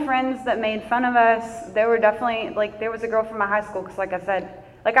definitely friends that made fun of us. There were definitely, like, there was a girl from my high school, because like I said,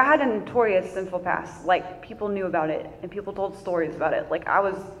 like I had a notorious sinful past. Like, people knew about it, and people told stories about it. Like, I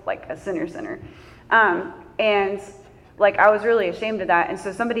was like a sinner. And like, I was really ashamed of that. And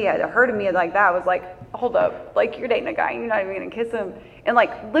so somebody had heard of me like that, was like, hold up, like, you're dating a guy, you're not even gonna kiss him. And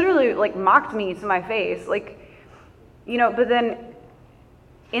like, literally, like, mocked me to my face. Like, but then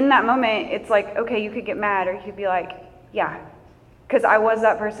in that moment, it's like, okay, you could get mad, or you could be like, yeah, because I was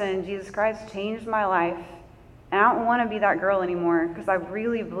that person, and Jesus Christ changed my life And I don't want to be that girl anymore because I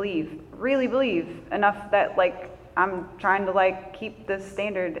really believe enough that like I'm trying to like keep this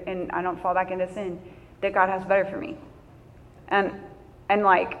standard and I don't fall back into sin, that God has better for me. And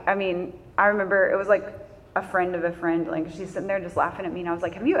like, I mean, I remember it was like a friend of a friend, like she's sitting there just laughing at me and I was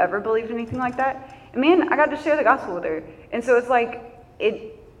like, have you ever believed anything like that? And man, I got to share the gospel with her. And so it's like,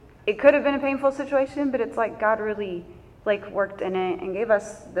 it could have been a painful situation, but it's like God really like worked in it and gave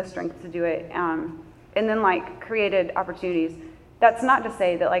us the strength to do it. And then like created opportunities. That's not to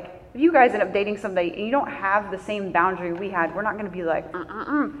say that like if you guys end up dating somebody and you don't have the same boundary we had, we're not going to be like,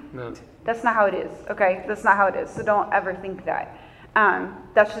 No. That's not how it is. Okay, that's not how it is. So don't ever think that.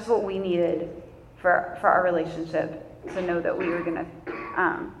 That's just what we needed for our relationship, to know that we were going to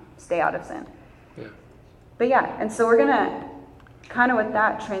stay out of sin. Yeah. But yeah, and so we're going to kind of with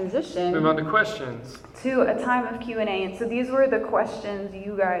that transition Move on to questions. to a time of Q&A. And so these were the questions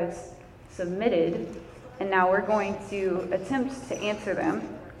you guys submitted, and now we're going to attempt to answer them.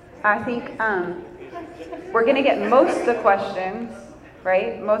 I think we're going to get most of the questions,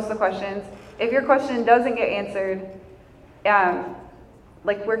 right? Most of the questions. If your question doesn't get answered,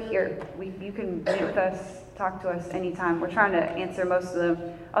 like we're here. You can meet with us, talk to us anytime. We're trying to answer most of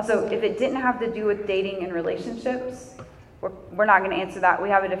them. Also, if it didn't have to do with dating and relationships, we're not going to answer that. We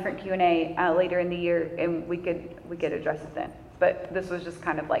have a different Q&A later in the year, and we could address it then. But this was just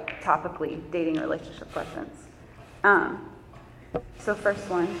kind of like topically dating and relationship questions. So first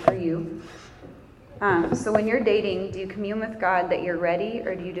one for you. So when you're dating, do you commune with God that you're ready,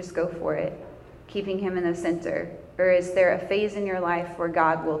 or do you just go for it, keeping him in the center? Or is there a phase in your life where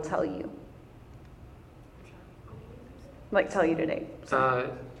God will tell you? Like tell you today. I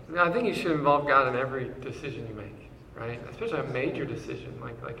think you should involve God in every decision you make, right? Especially a major decision,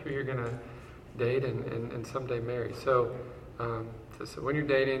 like who you're going to date and someday marry. So when you're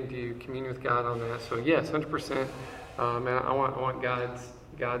dating, do you commune with God on that? So yes, 100%. And I want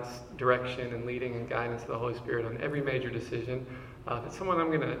God's direction and leading and guidance of the Holy Spirit on every major decision. If it's someone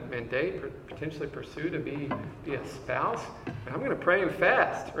I'm going to date or potentially pursue to be a spouse, I'm going to pray and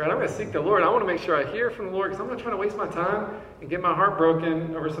fast, right? I'm going to seek the Lord. I want to make sure I hear from the Lord, because I'm not trying to waste my time and get my heart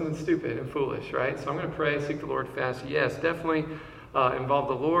broken over something stupid and foolish, right? So I'm going to pray, seek the Lord, fast. Yes, definitely involve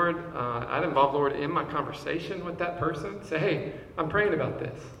the Lord. I'd involve the Lord in my conversation with that person. Say, hey, I'm praying about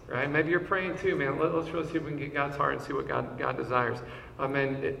this, right? Maybe you're praying too, man. Let's really see if we can get God's heart and see what God desires.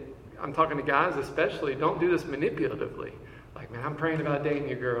 I'm talking to guys especially. Don't do this manipulatively. Like, man, I'm praying about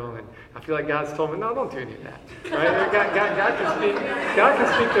dating a girl, and I feel like God's told me, no, don't do any of that. Right? God can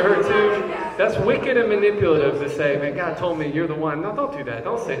speak to her too. That's wicked and manipulative to say, man, God told me you're the one. No, don't do that.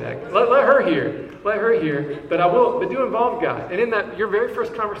 Don't say that. Let her hear. Let her hear. But do involve God. And in that, your very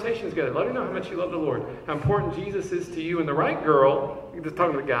first conversation together, let her know how much you love the Lord, how important Jesus is to you. And the right girl, just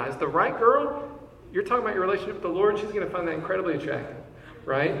talking to the guys, the right girl, you're talking about your relationship with the Lord, she's going to find that incredibly attractive.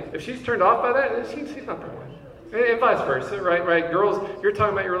 Right? If she's turned off by that, she's not the one. And vice versa, right? Girls, you're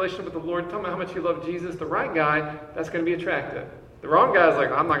talking about your relationship with the Lord, talking about how much you love Jesus. The right guy, that's going to be attractive. The wrong guy's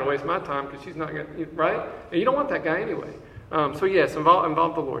like, I'm not going to waste my time because she's not going to, right? And you don't want that guy anyway. So yes,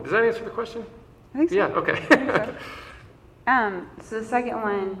 involve the Lord. Does that answer the question? I think so. Yeah, okay. So the second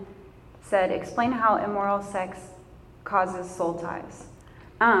one said, explain how immoral sex causes soul ties.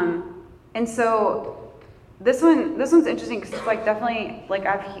 And so this one's interesting because it's like definitely, like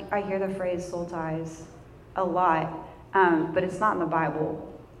I hear the phrase soul ties a lot, but it's not in the Bible.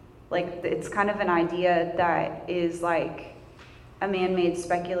 Like, it's kind of an idea that is like a man-made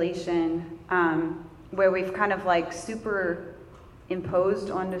speculation, where we've kind of like superimposed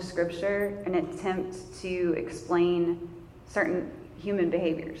onto Scripture an attempt to explain certain human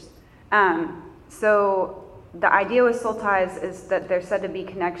behaviors. So the idea with soul ties is that they're said to be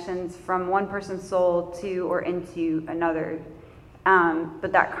connections from one person's soul to or into another.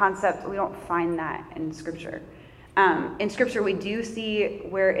 But that concept, we don't find that in Scripture. In Scripture, we do see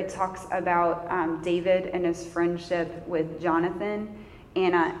where it talks about David and his friendship with Jonathan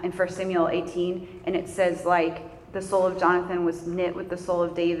in 1 Samuel 18. And it says, like, the soul of Jonathan was knit with the soul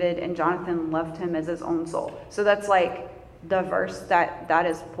of David, and Jonathan loved him as his own soul. So that's like the verse that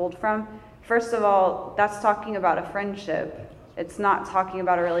is pulled from. First of all, that's talking about a friendship. It's not talking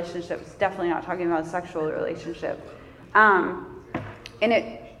about a relationship. It's definitely not talking about a sexual relationship. And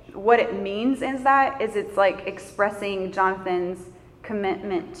what it means is it's like expressing Jonathan's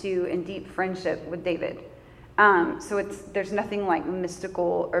commitment to and deep friendship with David. So there's nothing like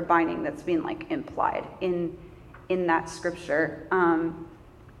mystical or binding that's being like implied in that scripture.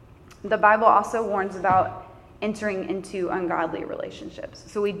 The Bible also warns about entering into ungodly relationships.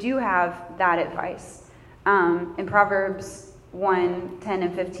 So we do have that advice. In Proverbs 1:10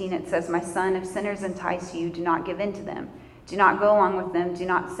 and 15, it says, "My son, if sinners entice you, do not give in to them. Do not go along with them. Do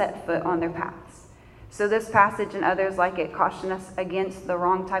not set foot on their paths." So this passage and others like it caution us against the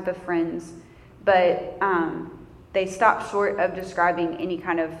wrong type of friends, but they stop short of describing any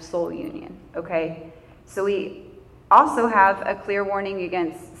kind of soul union, okay? So we also have a clear warning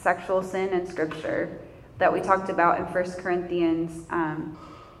against sexual sin in Scripture that we talked about in 1 Corinthians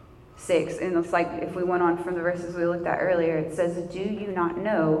 6. And it's like, if we went on from the verses we looked at earlier, it says, "Do you not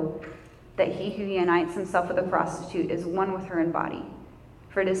know that he who unites himself with a prostitute is one with her in body?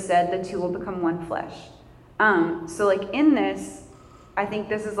 For it is said, the two will become one flesh." So like in this, I think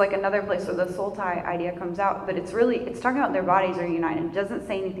this is like another place where the soul tie idea comes out, but it's talking about their bodies are united. It doesn't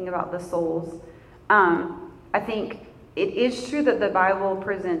say anything about the souls. I think it is true that the Bible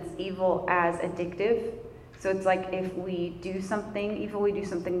presents evil as addictive. So it's like if we do something evil, we do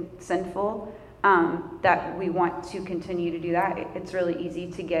something sinful, that we want to continue to do that. It's really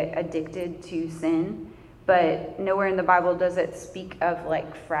easy to get addicted to sin, but nowhere in the Bible does it speak of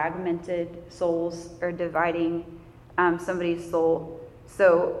like fragmented souls or dividing somebody's soul.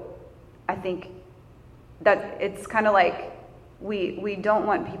 So I think that it's kind of like we don't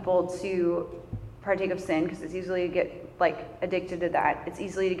want people to partake of sin because it's easily to get like addicted to that. It's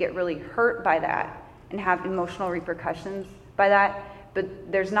easily to get really hurt by that and have emotional repercussions by that.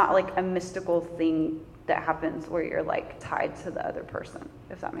 But there's not like a mystical thing that happens where you're like tied to the other person,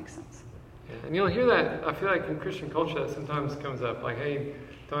 if that makes sense. Yeah, and you'll hear that, I feel like in Christian culture that sometimes comes up, like, hey,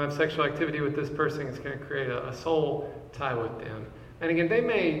 don't have sexual activity with this person, it's going to create a soul tie with them. And again, they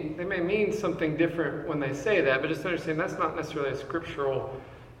may mean something different when they say that, but just understand that's not necessarily a scriptural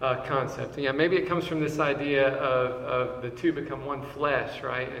concept. And yeah, maybe it comes from this idea of the two become one flesh,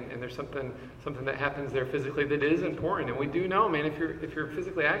 right? And there's something that happens there physically that is important. And we do know, man, if you're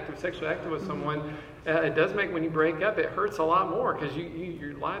physically active, sexually active with someone, it does make, when you break up, it hurts a lot more because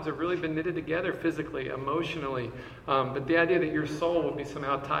your lives have really been knitted together physically, emotionally. But the idea that your soul will be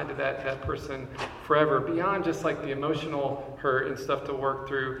somehow tied to that person forever, beyond just like the emotional hurt and stuff to work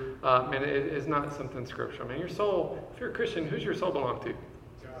through, man, it is not something scriptural. Man, your soul, if you're a Christian, who's your soul belong to?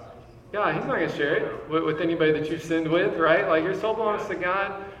 God. He's not going to share it with anybody that you've sinned with, right? Like your soul belongs to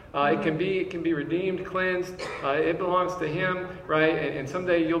God. It can be redeemed, cleansed. It belongs to Him, right? And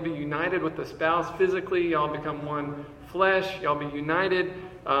someday you'll be united with the spouse physically. Y'all become one flesh. Y'all be united.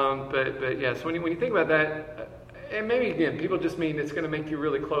 But yeah, so when you think about that, and maybe again, people just mean it's going to make you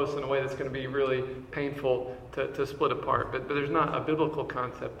really close in a way that's going to be really painful to split apart. But there's not a biblical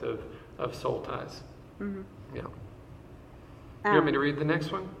concept of soul ties. Mm-hmm. Yeah. You want me to read the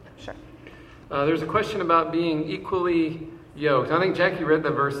next one? Sure. There's a question about being equally yoked. I think Jackie read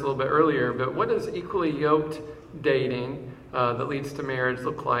that verse a little bit earlier, but what does equally yoked dating that leads to marriage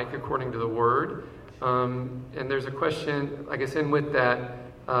look like according to the Word? And there's a question, I guess, in with that,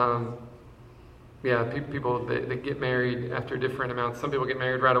 people that get married after different amounts. Some people get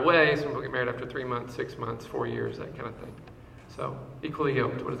married right away, some people get married after 3 months, 6 months, 4 years, that kind of thing. So, equally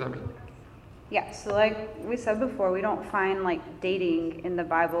yoked, what does that mean? Yeah, so like we said before, we don't find like dating in the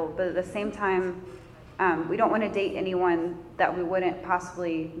Bible, but at the same time, we don't want to date anyone that we wouldn't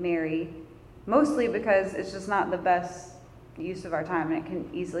possibly marry, mostly because it's just not the best use of our time and it can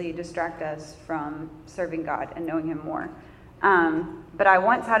easily distract us from serving God and knowing Him more. But I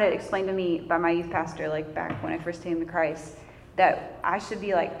once had it explained to me by my youth pastor, like back when I first came to Christ, that I should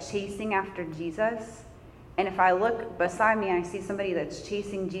be like chasing after Jesus. And if I look beside me and I see somebody that's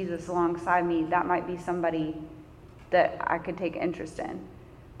chasing Jesus alongside me, that might be somebody that I could take interest in.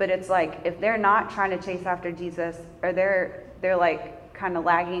 But it's like, if they're not trying to chase after Jesus, or they're like kind of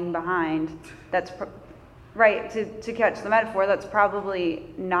lagging behind, that's right, to catch the metaphor, that's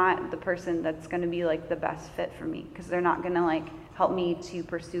probably not the person that's going to be like the best fit for me, because they're not going to like help me to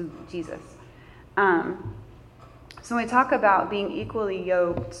pursue Jesus. So when we talk about being equally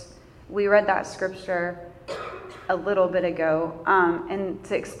yoked, we read that scripture a little bit ago, and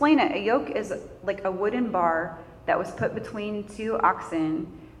to explain it, a yoke is like a wooden bar that was put between two oxen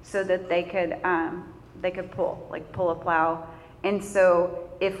so that they could pull a plow. And so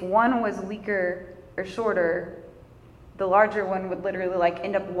if one was weaker or shorter, the larger one would literally like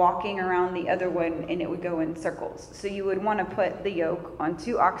end up walking around the other one and it would go in circles. So you would want to put the yoke on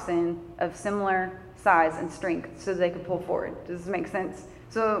two oxen of similar size and strength so they could pull forward. Does this make sense?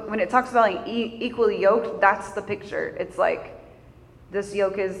 So when it talks about like equally yoked, that's the picture. It's like this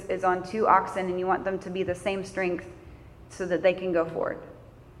yoke is on two oxen and you want them to be the same strength so that they can go forward,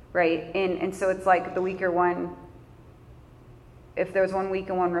 right? And so it's like the weaker one, if there's one weak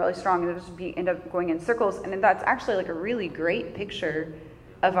and one really strong, it'll just end up going in circles. And that's actually like a really great picture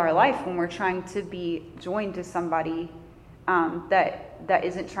of our life when we're trying to be joined to somebody that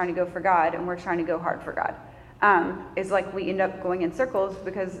isn't trying to go for God, and we're trying to go hard for God. Is like we end up going in circles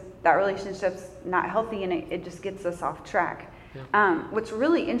because that relationship's not healthy, and it just gets us off track. Yeah. What's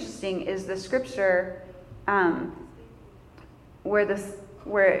really interesting is the scripture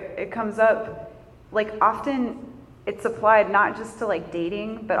where it comes up, like often it's applied not just to like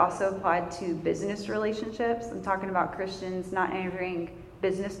dating, but also applied to business relationships. I'm talking about Christians not entering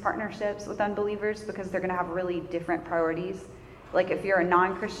business partnerships with unbelievers because they're going to have really different priorities. Like if you're a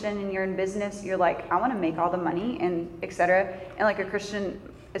non-Christian and you're in business, you're like, I want to make all the money and etc. And like a Christian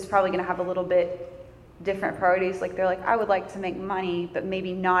is probably going to have a little bit different priorities. Like they're like, I would like to make money, but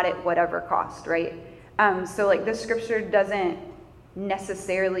maybe not at whatever cost, right? So like this scripture doesn't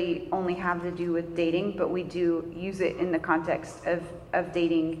necessarily only have to do with dating, but we do use it in the context of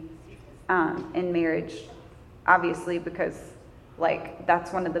dating and marriage, obviously, because like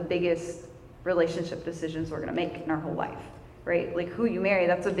that's one of the biggest relationship decisions we're going to make in our whole life, right? Like who you marry,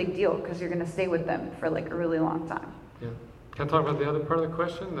 that's a big deal because you're going to stay with them for like a really long time. Yeah. Can I talk about the other part of the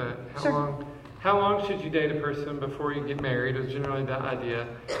question? That how long should you date a person before you get married is generally the idea.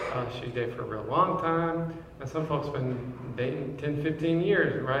 Should you date for a real long time? And some folks have been dating 10, 15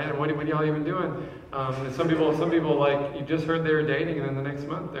 years, right? And what are y'all even doing? And some people like, you just heard they were dating and then the next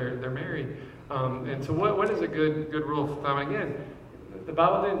month they're married. And so what is a good rule of thumb? Again, the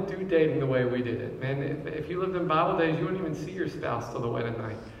Bible didn't do dating the way we did it. Man, if you lived in Bible days, you wouldn't even see your spouse till the wedding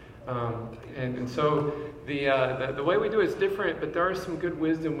night. And so the way we do it is different, but there is some good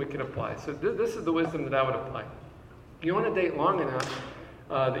wisdom we can apply. So this is the wisdom that I would apply. You want to date long enough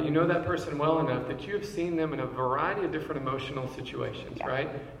that you know that person well enough that you have seen them in a variety of different emotional situations, right?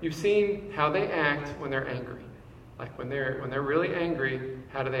 You've seen how they act when they're angry. Like when they're really angry,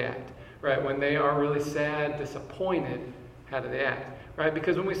 how do they act? Right? When they are really sad, disappointed, how do they act? Right?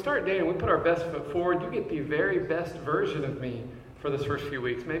 Because when we start dating, we put our best foot forward. You get the very best version of me for those first few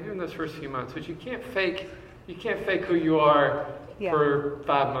weeks, maybe even those first few months. But you can't fake who you are for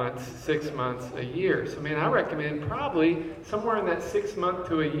 5 months, 6 months, a year. So, I recommend probably somewhere in that 6 month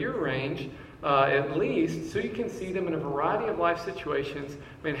to a year range, at least, so you can see them in a variety of life situations.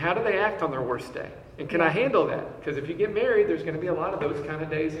 How do they act on their worst day? And can I handle that? Because if you get married, there's going to be a lot of those kind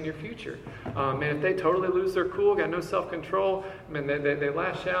of days in your future. And if they totally lose their cool, got no self-control, they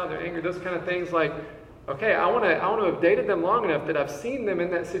lash out, they're angry, those kind of things, like, okay, I want to have dated them long enough that I've seen them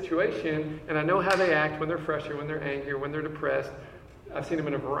in that situation, and I know how they act when they're frustrated, when they're angry, when they're depressed. I've seen them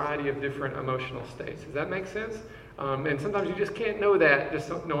in a variety of different emotional states. Does that make sense? And sometimes you just can't know that just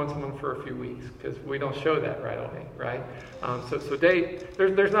knowing someone for a few weeks, because we don't show that right away, right? So date,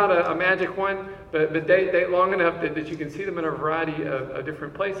 there's not a magic one, but date long enough that you can see them in a variety of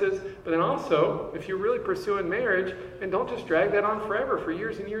different places. But then also, if you're really pursuing marriage, and don't just drag that on forever for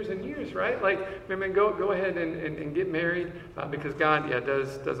years and years and years, right? Like, go ahead and get married, because God,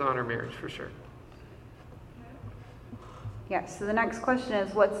 does honor marriage for sure. Yeah, so the next question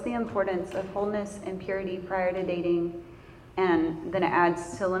is, what's the importance of wholeness and purity prior to dating? And then it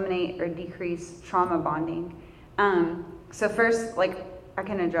adds to eliminate or decrease trauma bonding. So first, I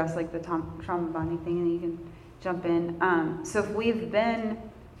can address the trauma bonding thing, and you can jump in. So if we've been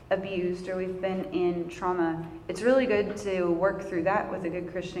abused or we've been in trauma, it's really good to work through that with a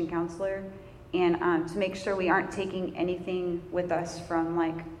good Christian counselor, and to make sure we aren't taking anything with us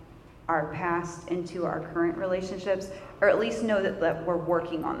from our past into our current relationships, or at least know that we're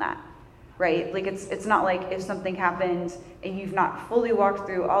working on that, right? It's not like if something happens and you've not fully walked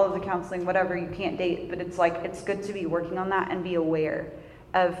through all of the counseling, whatever, you can't date, but it's good to be working on that and be aware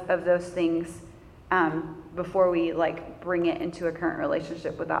of those things before we bring it into a current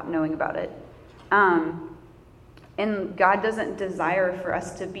relationship without knowing about it. And God doesn't desire for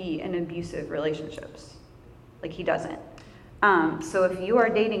us to be in abusive relationships. He doesn't. So if you are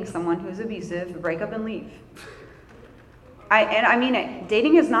dating someone who's abusive, break up and leave. I mean it.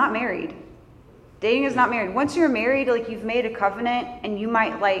 Dating is not married. Dating is not married. Once you're married, you've made a covenant, and you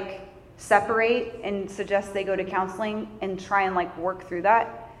might separate and suggest they go to counseling and try and work through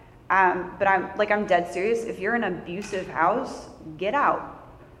that. But I'm dead serious. If you're in an abusive house, get out.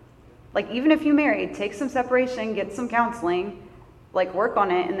 Even if you married, take some separation, get some counseling, work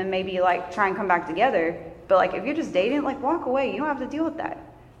on it, and then maybe try and come back together. But if you're just dating, walk away. You don't have to deal with that.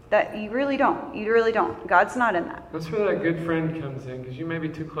 That you really don't. You really don't. God's not in that. That's where that good friend comes in, because you may be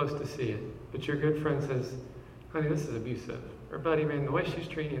too close to see it. But your good friend says, honey, this is abusive. Or buddy, man, the way she's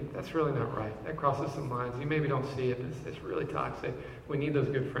treating you, that's really not right. That crosses some lines. You maybe don't see it, but it's really toxic. We need those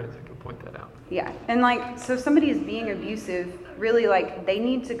good friends that can point that out. Yeah. And so if somebody is being abusive, really they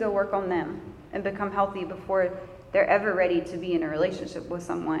need to go work on them and become healthy before they're ever ready to be in a relationship with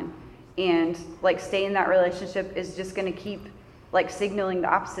someone. and like stay in that relationship is just going to keep like signaling the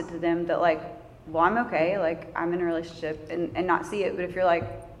opposite to them, that like, well, I'm okay, like I'm in a relationship, and not see it. But if you're like,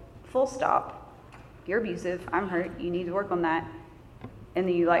 full stop, you're abusive, I'm hurt, you need to work on that, and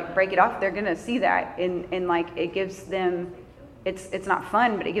then you like break it off, they're going to see that, and like it gives them, it's not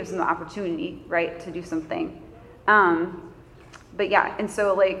fun, but it gives them the opportunity, right, to do something. But yeah, and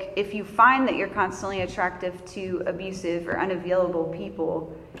so like if you find that you're constantly attractive to abusive or unavailable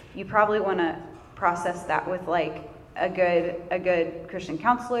people, you probably want to process that with like a good Christian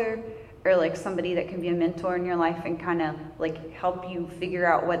counselor, or like somebody that can be a mentor in your life and kind of like help you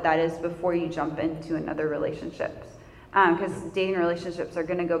figure out what that is before you jump into another relationship. Because dating relationships are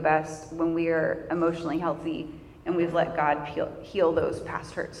going to go best when we are emotionally healthy and we've let God heal those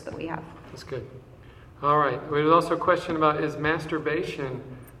past hurts that we have. That's good. All right. There's also a question about, is masturbation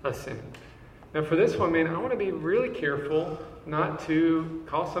a sin? Now for this one, man, I want to be really careful not to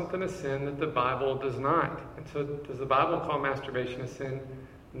call something a sin that the Bible does not. And so does the Bible call masturbation a sin?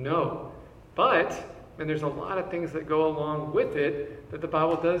 No. But, and there's a lot of things that go along with it that the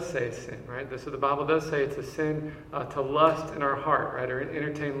Bible does say is sin, right? So the Bible does say it's a sin to lust in our heart, right? Or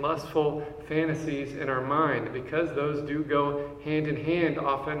entertain lustful fantasies in our mind, because those do go hand in hand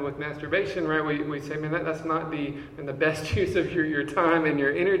often with masturbation, right? We say, man, that's not the best use of your time and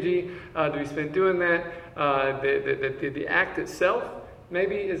your energy to be spent doing that. The act itself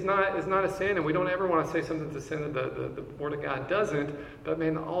maybe is not a sin, and we don't ever want to say something's a sin that the Word of God doesn't. But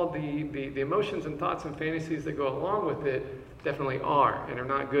man, all the emotions and thoughts and fantasies that go along with it definitely are, and are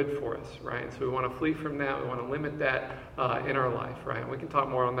not good for us, right? And so we want to flee from that. We want to limit that in our life, right? And we can talk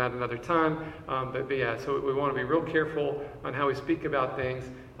more on that another time. But yeah, so we want to be real careful on how we speak about things.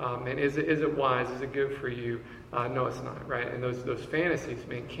 And is it wise? Is it good for you? No, it's not, right? And those fantasies,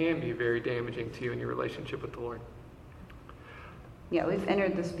 man, can be very damaging to you in your relationship with the Lord. Yeah, we've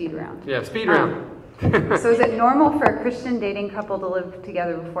entered the speed round. Yeah, speed round. So is it normal for a Christian dating couple to live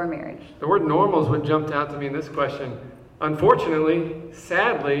together before marriage? The word normal is what jumped out to me in this question. Unfortunately,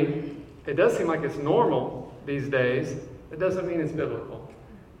 sadly, it does seem like it's normal these days. It doesn't mean it's biblical,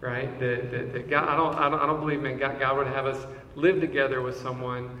 right? That God, I don't believe, man, God would have us live together with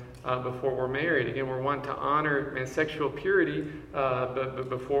someone before we're married. Again, we're one to honor, man, sexual purity but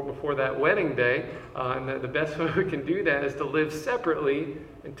before that wedding day. And the best way we can do that is to live separately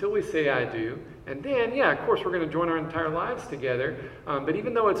until we say I do. And then, yeah, of course, we're going to join our entire lives together. But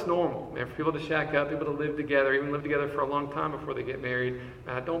even though it's normal, man, for people to shack up, people to live together, even live together for a long time before they get married,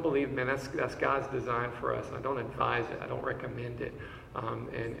 I don't believe, man, that's God's design for us. I don't advise it. I don't recommend it.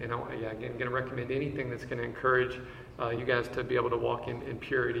 Again, going to recommend anything that's going to encourage you guys to be able to walk in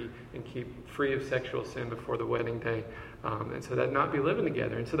purity and keep free of sexual sin before the wedding day. And so that not be living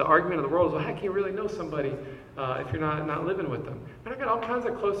together. And so the argument of the world is, well, how can you really know somebody if you're not living with them? And I got all kinds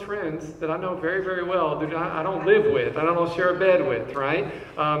of close friends that I know very, very well that I don't live with, I don't share a bed with, right?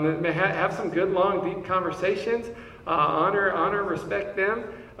 Have some good, long, deep conversations, honor, respect them.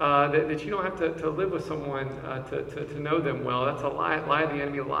 That you don't have to live with someone to know them well. That's a lie of the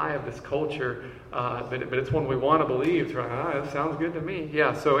enemy, lie of this culture. But it's one we want to believe. Right? That sounds good to me.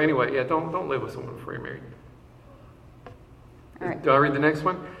 Yeah. So anyway, yeah, don't live with someone before you're married. All right. Do I read the next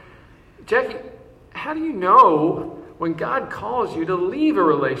one? Jackie, how do you know when God calls you to leave a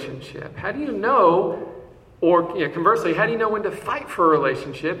relationship? How do you know, or conversely, how do you know when to fight for a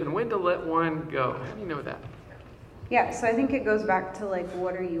relationship and when to let one go? How do you know that? Yeah, so I think it goes back to like,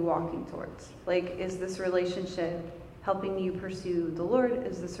 what are you walking towards? Like, is this relationship helping you pursue the Lord?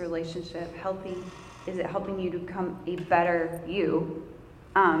 Is this relationship healthy? Is it helping you to become a better you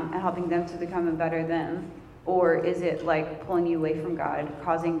and helping them to become a better them? Or is it like pulling you away from God,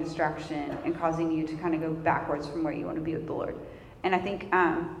 causing distraction and causing you to kind of go backwards from where you want to be with the Lord? And I think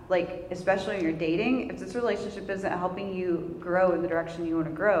like, especially when you're dating, if this relationship isn't helping you grow in the direction you want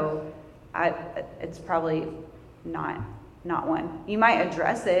to grow, it's probably not one. You might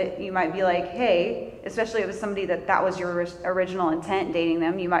address it. You might be like, hey, especially if it's somebody that was your original intent dating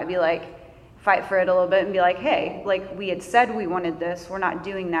them, you might be like, fight for it a little bit and be like, hey, like we had said we wanted this, we're not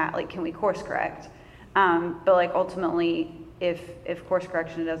doing that, like can we course correct? But like ultimately, if course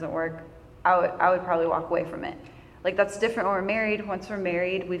correction doesn't work, I would probably walk away from it. Like that's different when we're married. Once we're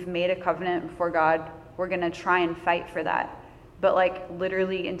married, we've made a covenant before God, we're gonna try and fight for that. But like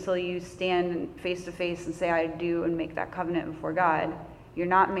literally until you stand face to face and say I do and make that covenant before God, you're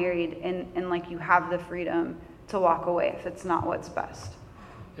not married, and like you have the freedom to walk away if it's not what's best.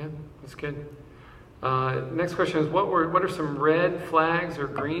 Yeah, that's good. Next question is, what are some red flags or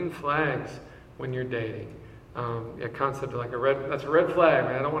green flags when you're dating? A concept of like that's a red flag,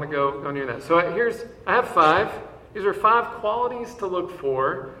 man. I don't want to go near that. So I have 5. These are 5 qualities to look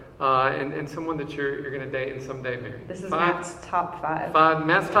for in someone that you're going to date and someday marry. This is Matt's top 5.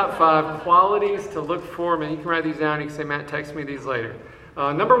 Matt's top 5 qualities to look for. Man, you can write these down. You can say, Matt, text me these later.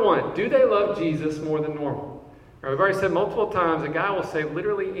 Number 1, do they love Jesus more than normal? We've already said multiple times, a guy will say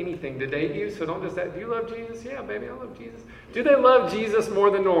literally anything to date you, so don't just say, do you love Jesus? Yeah, baby, I love Jesus. Do they love Jesus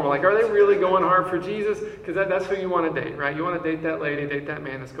more than normal? Like, are they really going hard for Jesus? Because that's who you want to date, right? You want to date that lady, date that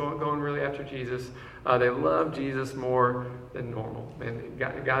man that's going really after Jesus. They love Jesus more than normal. Man,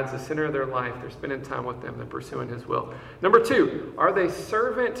 God's the center of their life. They're spending time with them. They're pursuing His will. Number 2, are they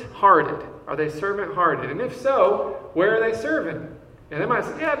servant-hearted? Are they servant-hearted? And if so, where are they serving? And they might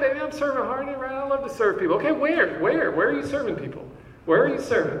say, yeah, baby, I'm servant-hearted, right? I love to serve people. Okay, where? Where are you serving people? Where are you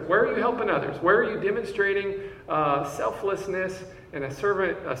serving? Where are you helping others? Where are you demonstrating selflessness and a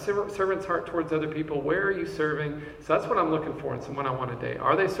servant's heart towards other people? Where are you serving? So that's what I'm looking for in someone I want to date.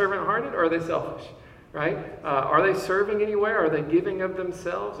 Are they servant-hearted or are they selfish? Right? Are they serving anywhere? Are they giving of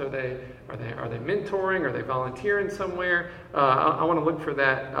themselves? Are they mentoring? Are they volunteering somewhere? I want to look for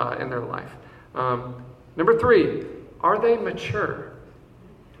that in their life. Number 3, are they mature?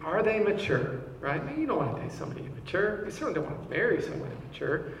 Are they mature? Right? Man, you don't want to date somebody immature. You certainly don't want to marry someone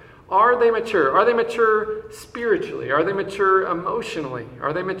immature. Are they mature? Are they mature spiritually? Are they mature emotionally?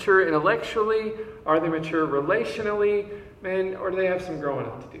 Are they mature intellectually? Are they mature relationally? Man, or do they have some growing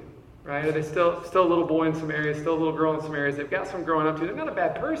up to do? Right? Are they still a little boy in some areas, still a little girl in some areas? They've got some growing up to do. They're not a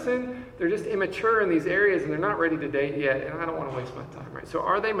bad person. They're just immature in these areas, and they're not ready to date yet, and I don't want to waste my time, right? So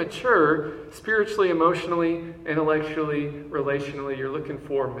are they mature spiritually, emotionally, intellectually, relationally? You're looking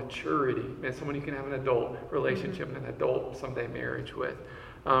for maturity. And someone you can have an adult relationship and an adult someday marriage with.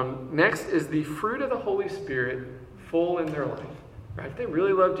 Next is the fruit of the Holy Spirit full in their life. Right? If they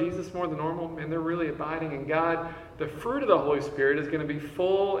really love Jesus more than normal, and they're really abiding in God, the fruit of the Holy Spirit is going to be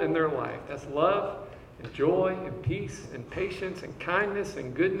full in their life. That's love and joy and peace and patience and kindness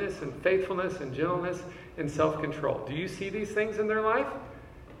and goodness and faithfulness and gentleness and self-control. Do you see these things in their life?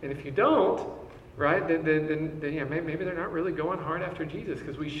 And if you don't, right, then yeah, maybe they're not really going hard after Jesus,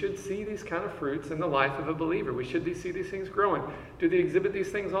 because we should see these kind of fruits in the life of a believer. We should see these things growing. Do they exhibit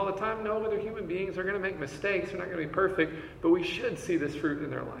these things all the time? No, they're human beings. They're going to make mistakes. They're not going to be perfect, but we should see this fruit in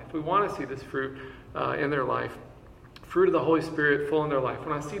their life. We want to see this fruit in their life. Fruit of the Holy Spirit full in their life.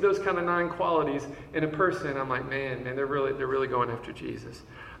 When I see those kind of 9 qualities in a person, I'm like, man, they're really going after Jesus.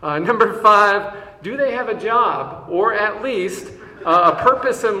 Number 5, do they have a job, or at least a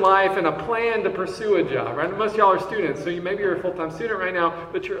purpose in life and a plan to pursue a job? Right? Most of y'all are students, so maybe you're a full-time student right now,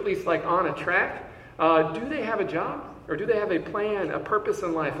 but you're at least like on a track. Do they have a job, or do they have a plan, a purpose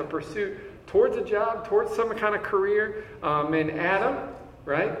in life, a pursuit towards a job, towards some kind of career? And Adam,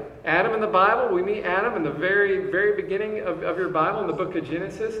 right? Adam in the Bible, we meet Adam in the very, very beginning of your Bible in the book of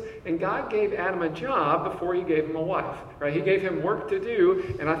Genesis. And God gave Adam a job before He gave him a wife, right? He gave him work to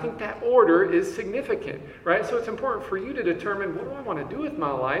do. And I think that order is significant, right? So it's important for you to determine, what do I want to do with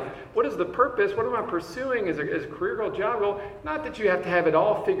my life? What is the purpose? What am I pursuing as a career goal, job goal? Not that you have to have it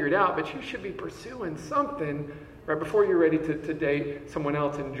all figured out, but you should be pursuing something right before you're ready to date someone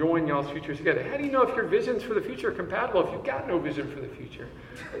else and join y'all's futures together. How do you know if your visions for the future are compatible if you've got no vision for the future?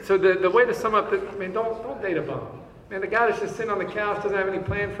 So the way to sum up that, man, don't date a bum. Man, the guy that's just sitting on the couch, doesn't have any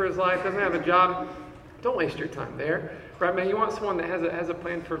plan for his life, doesn't have a job, don't waste your time there. Right, man, you want someone that has a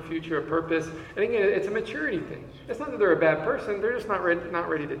plan for a future, a purpose. And again, it's a maturity thing. It's not that they're a bad person, they're just not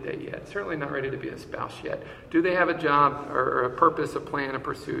ready to date yet. Certainly not ready to be a spouse yet. Do they have a job or a purpose, a plan, a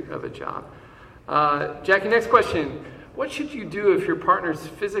pursuit of a job? Jackie, next question. What should you do if your partner's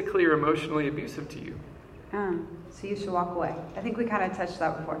physically or emotionally abusive to you? So you should walk away. I think we kind of touched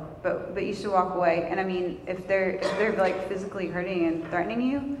that before, but you should walk away. And I mean, if they're like physically hurting and threatening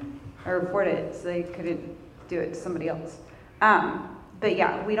you, or report it so they couldn't do it to somebody else. But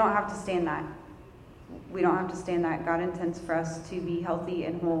yeah, we don't have to stay in that. We don't have to stay in that. God intends for us to be healthy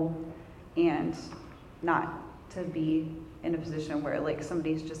and whole, and not to be in a position where like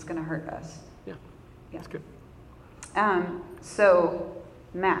somebody's just going to hurt us. Yeah, that's good. So,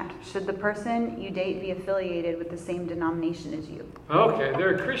 Matt, should the person you date be affiliated with the same denomination as you? Okay,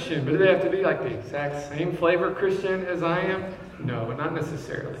 they're a Christian, but do they have to be like the exact same flavor Christian as I am? No, not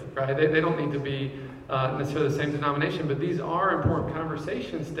necessarily, right? They don't need to be necessarily the same denomination, but these are important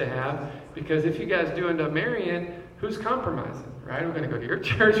conversations to have, because if you guys do end up marrying, who's compromising, right? I'm going to go to your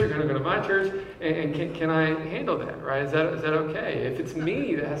church, you're going to go to my church, and can I handle that, right? Is that okay? If it's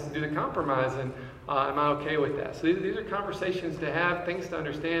me that has to do the compromising, Am I okay with that? So these are conversations to have, things to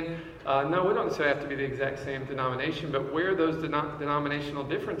understand. No, we don't necessarily have to be the exact same denomination, but where those denominational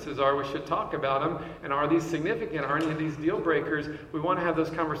differences are, we should talk about them. And are these significant? Are any of these deal breakers? We want to have those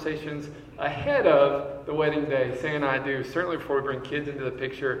conversations ahead of the wedding day, saying I do. Certainly before we bring kids into the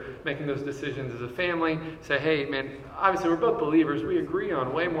picture, making those decisions as a family. Say, hey, man, obviously we're both believers. We agree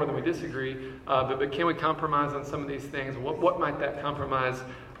on way more than we disagree. But can we compromise on some of these things? What might that compromise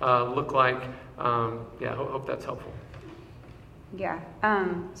look like? Hope that's helpful. Yeah.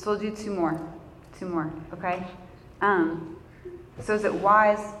 So we'll do two more, okay? So is it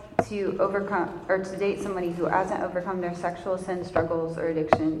wise to overcome or to date somebody who hasn't overcome their sexual sin struggles or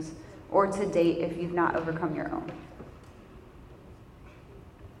addictions, or to date if you've not overcome your own?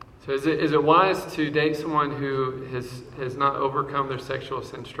 So is it wise to date someone who has not overcome their sexual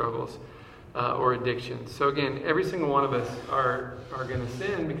sin struggles or addictions? So again, every single one of us are going to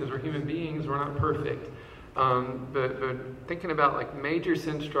sin because we're human beings. We're not perfect. But thinking about like major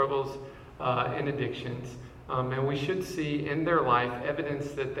sin struggles and addictions, and we should see in their life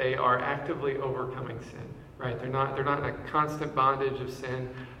evidence that they are actively overcoming sin. Right? They're not in a constant bondage of sin.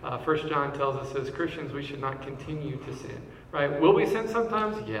 1 John tells us as Christians we should not continue to sin. Right? Will we sin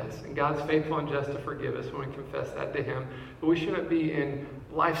sometimes? Yes. And God's faithful and just to forgive us when we confess that to Him. But we shouldn't be in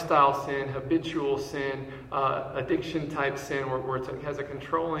lifestyle sin, habitual sin, addiction type sin where it has a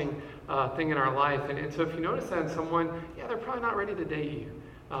controlling thing in our life. And so if you notice that in someone, they're probably not ready to date you.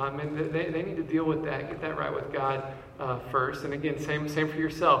 And they need to deal with that, get that right with God first. And again, same for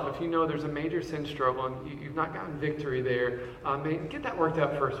yourself. If you know there's a major sin struggle and you've not gotten victory there, get that worked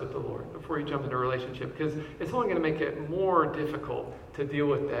out first with the Lord before you jump into a relationship, because it's only going to make it more difficult to deal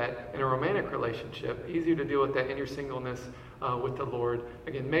with that in a romantic relationship. Easier to deal with that in your singleness with the Lord.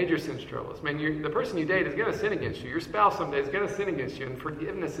 Again, major sin struggles. The person you date is going to sin against you. Your spouse someday is going to sin against you, and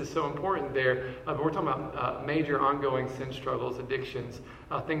forgiveness is so important there. But we're talking about major ongoing sin struggles, addictions,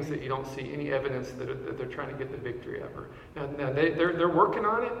 things that you don't see any evidence that they're trying to get the victory over. Now they're working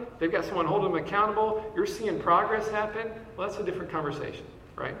on it. They've got someone holding them accountable. You're seeing progress happen. Well, that's a different conversation,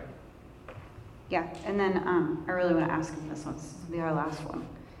 right? Yeah, and then I really want to ask him this one. This will be our last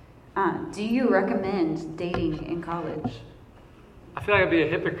one. Do you recommend dating in college? I feel like I'd be a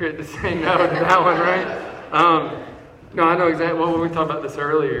hypocrite to say no to that one, right? No, I know exactly. Well, we talked about this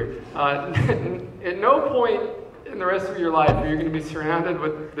earlier. At no point in the rest of your life are you going to be surrounded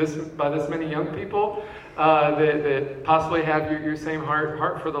by this many young people that possibly have your same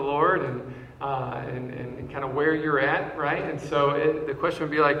heart for the Lord and kind of where you're at, right? And so the question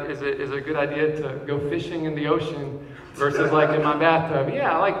would be like, is it a good idea to go fishing in the ocean versus like in my bathtub?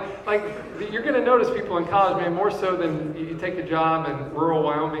 Yeah, like you're going to notice people in college, man, more so than you take a job in rural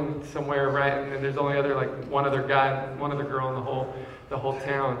Wyoming somewhere, right? And there's only one other guy, one other girl in the whole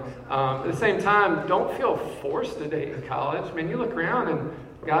town. At the same time, don't feel forced to date in college. I mean, you look around and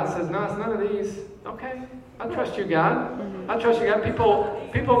God says, no, it's none of these. Okay, I trust you, God. I trust you, God.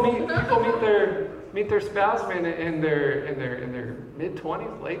 People meet their spouse, man, in their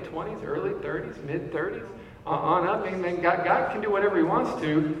mid-20s, late 20s, early 30s, mid-30s, on up. Man, God can do whatever He wants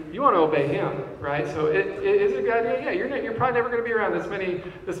to. You want to obey Him, right? So it is a good idea. Yeah, you're probably never going to be around this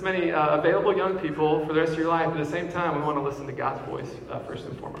many available young people for the rest of your life. But at the same time, we want to listen to God's voice first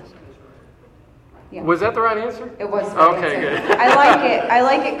and foremost. Yeah. Was that the right answer? It was the right okay, answer. Good. I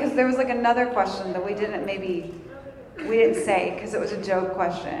like it because there was like another question that we didn't say because it was a joke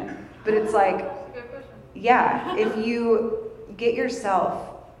question. But it's like, yeah, if you get yourself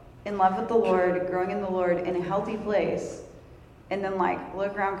in love with the Lord, growing in the Lord in a healthy place, and then like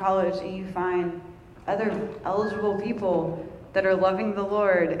look around college and you find other eligible people that are loving the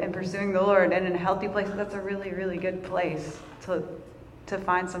Lord and pursuing the Lord and in a healthy place, that's a really, really good place to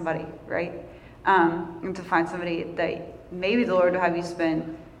find somebody, right? And to find somebody that maybe the Lord will have you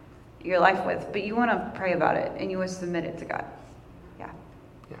spend your life with, but you want to pray about it and you want to submit it to God. Yeah.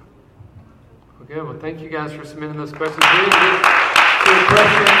 Well, good. Well, thank you guys for submitting those questions. Really good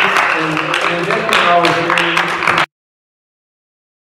questions.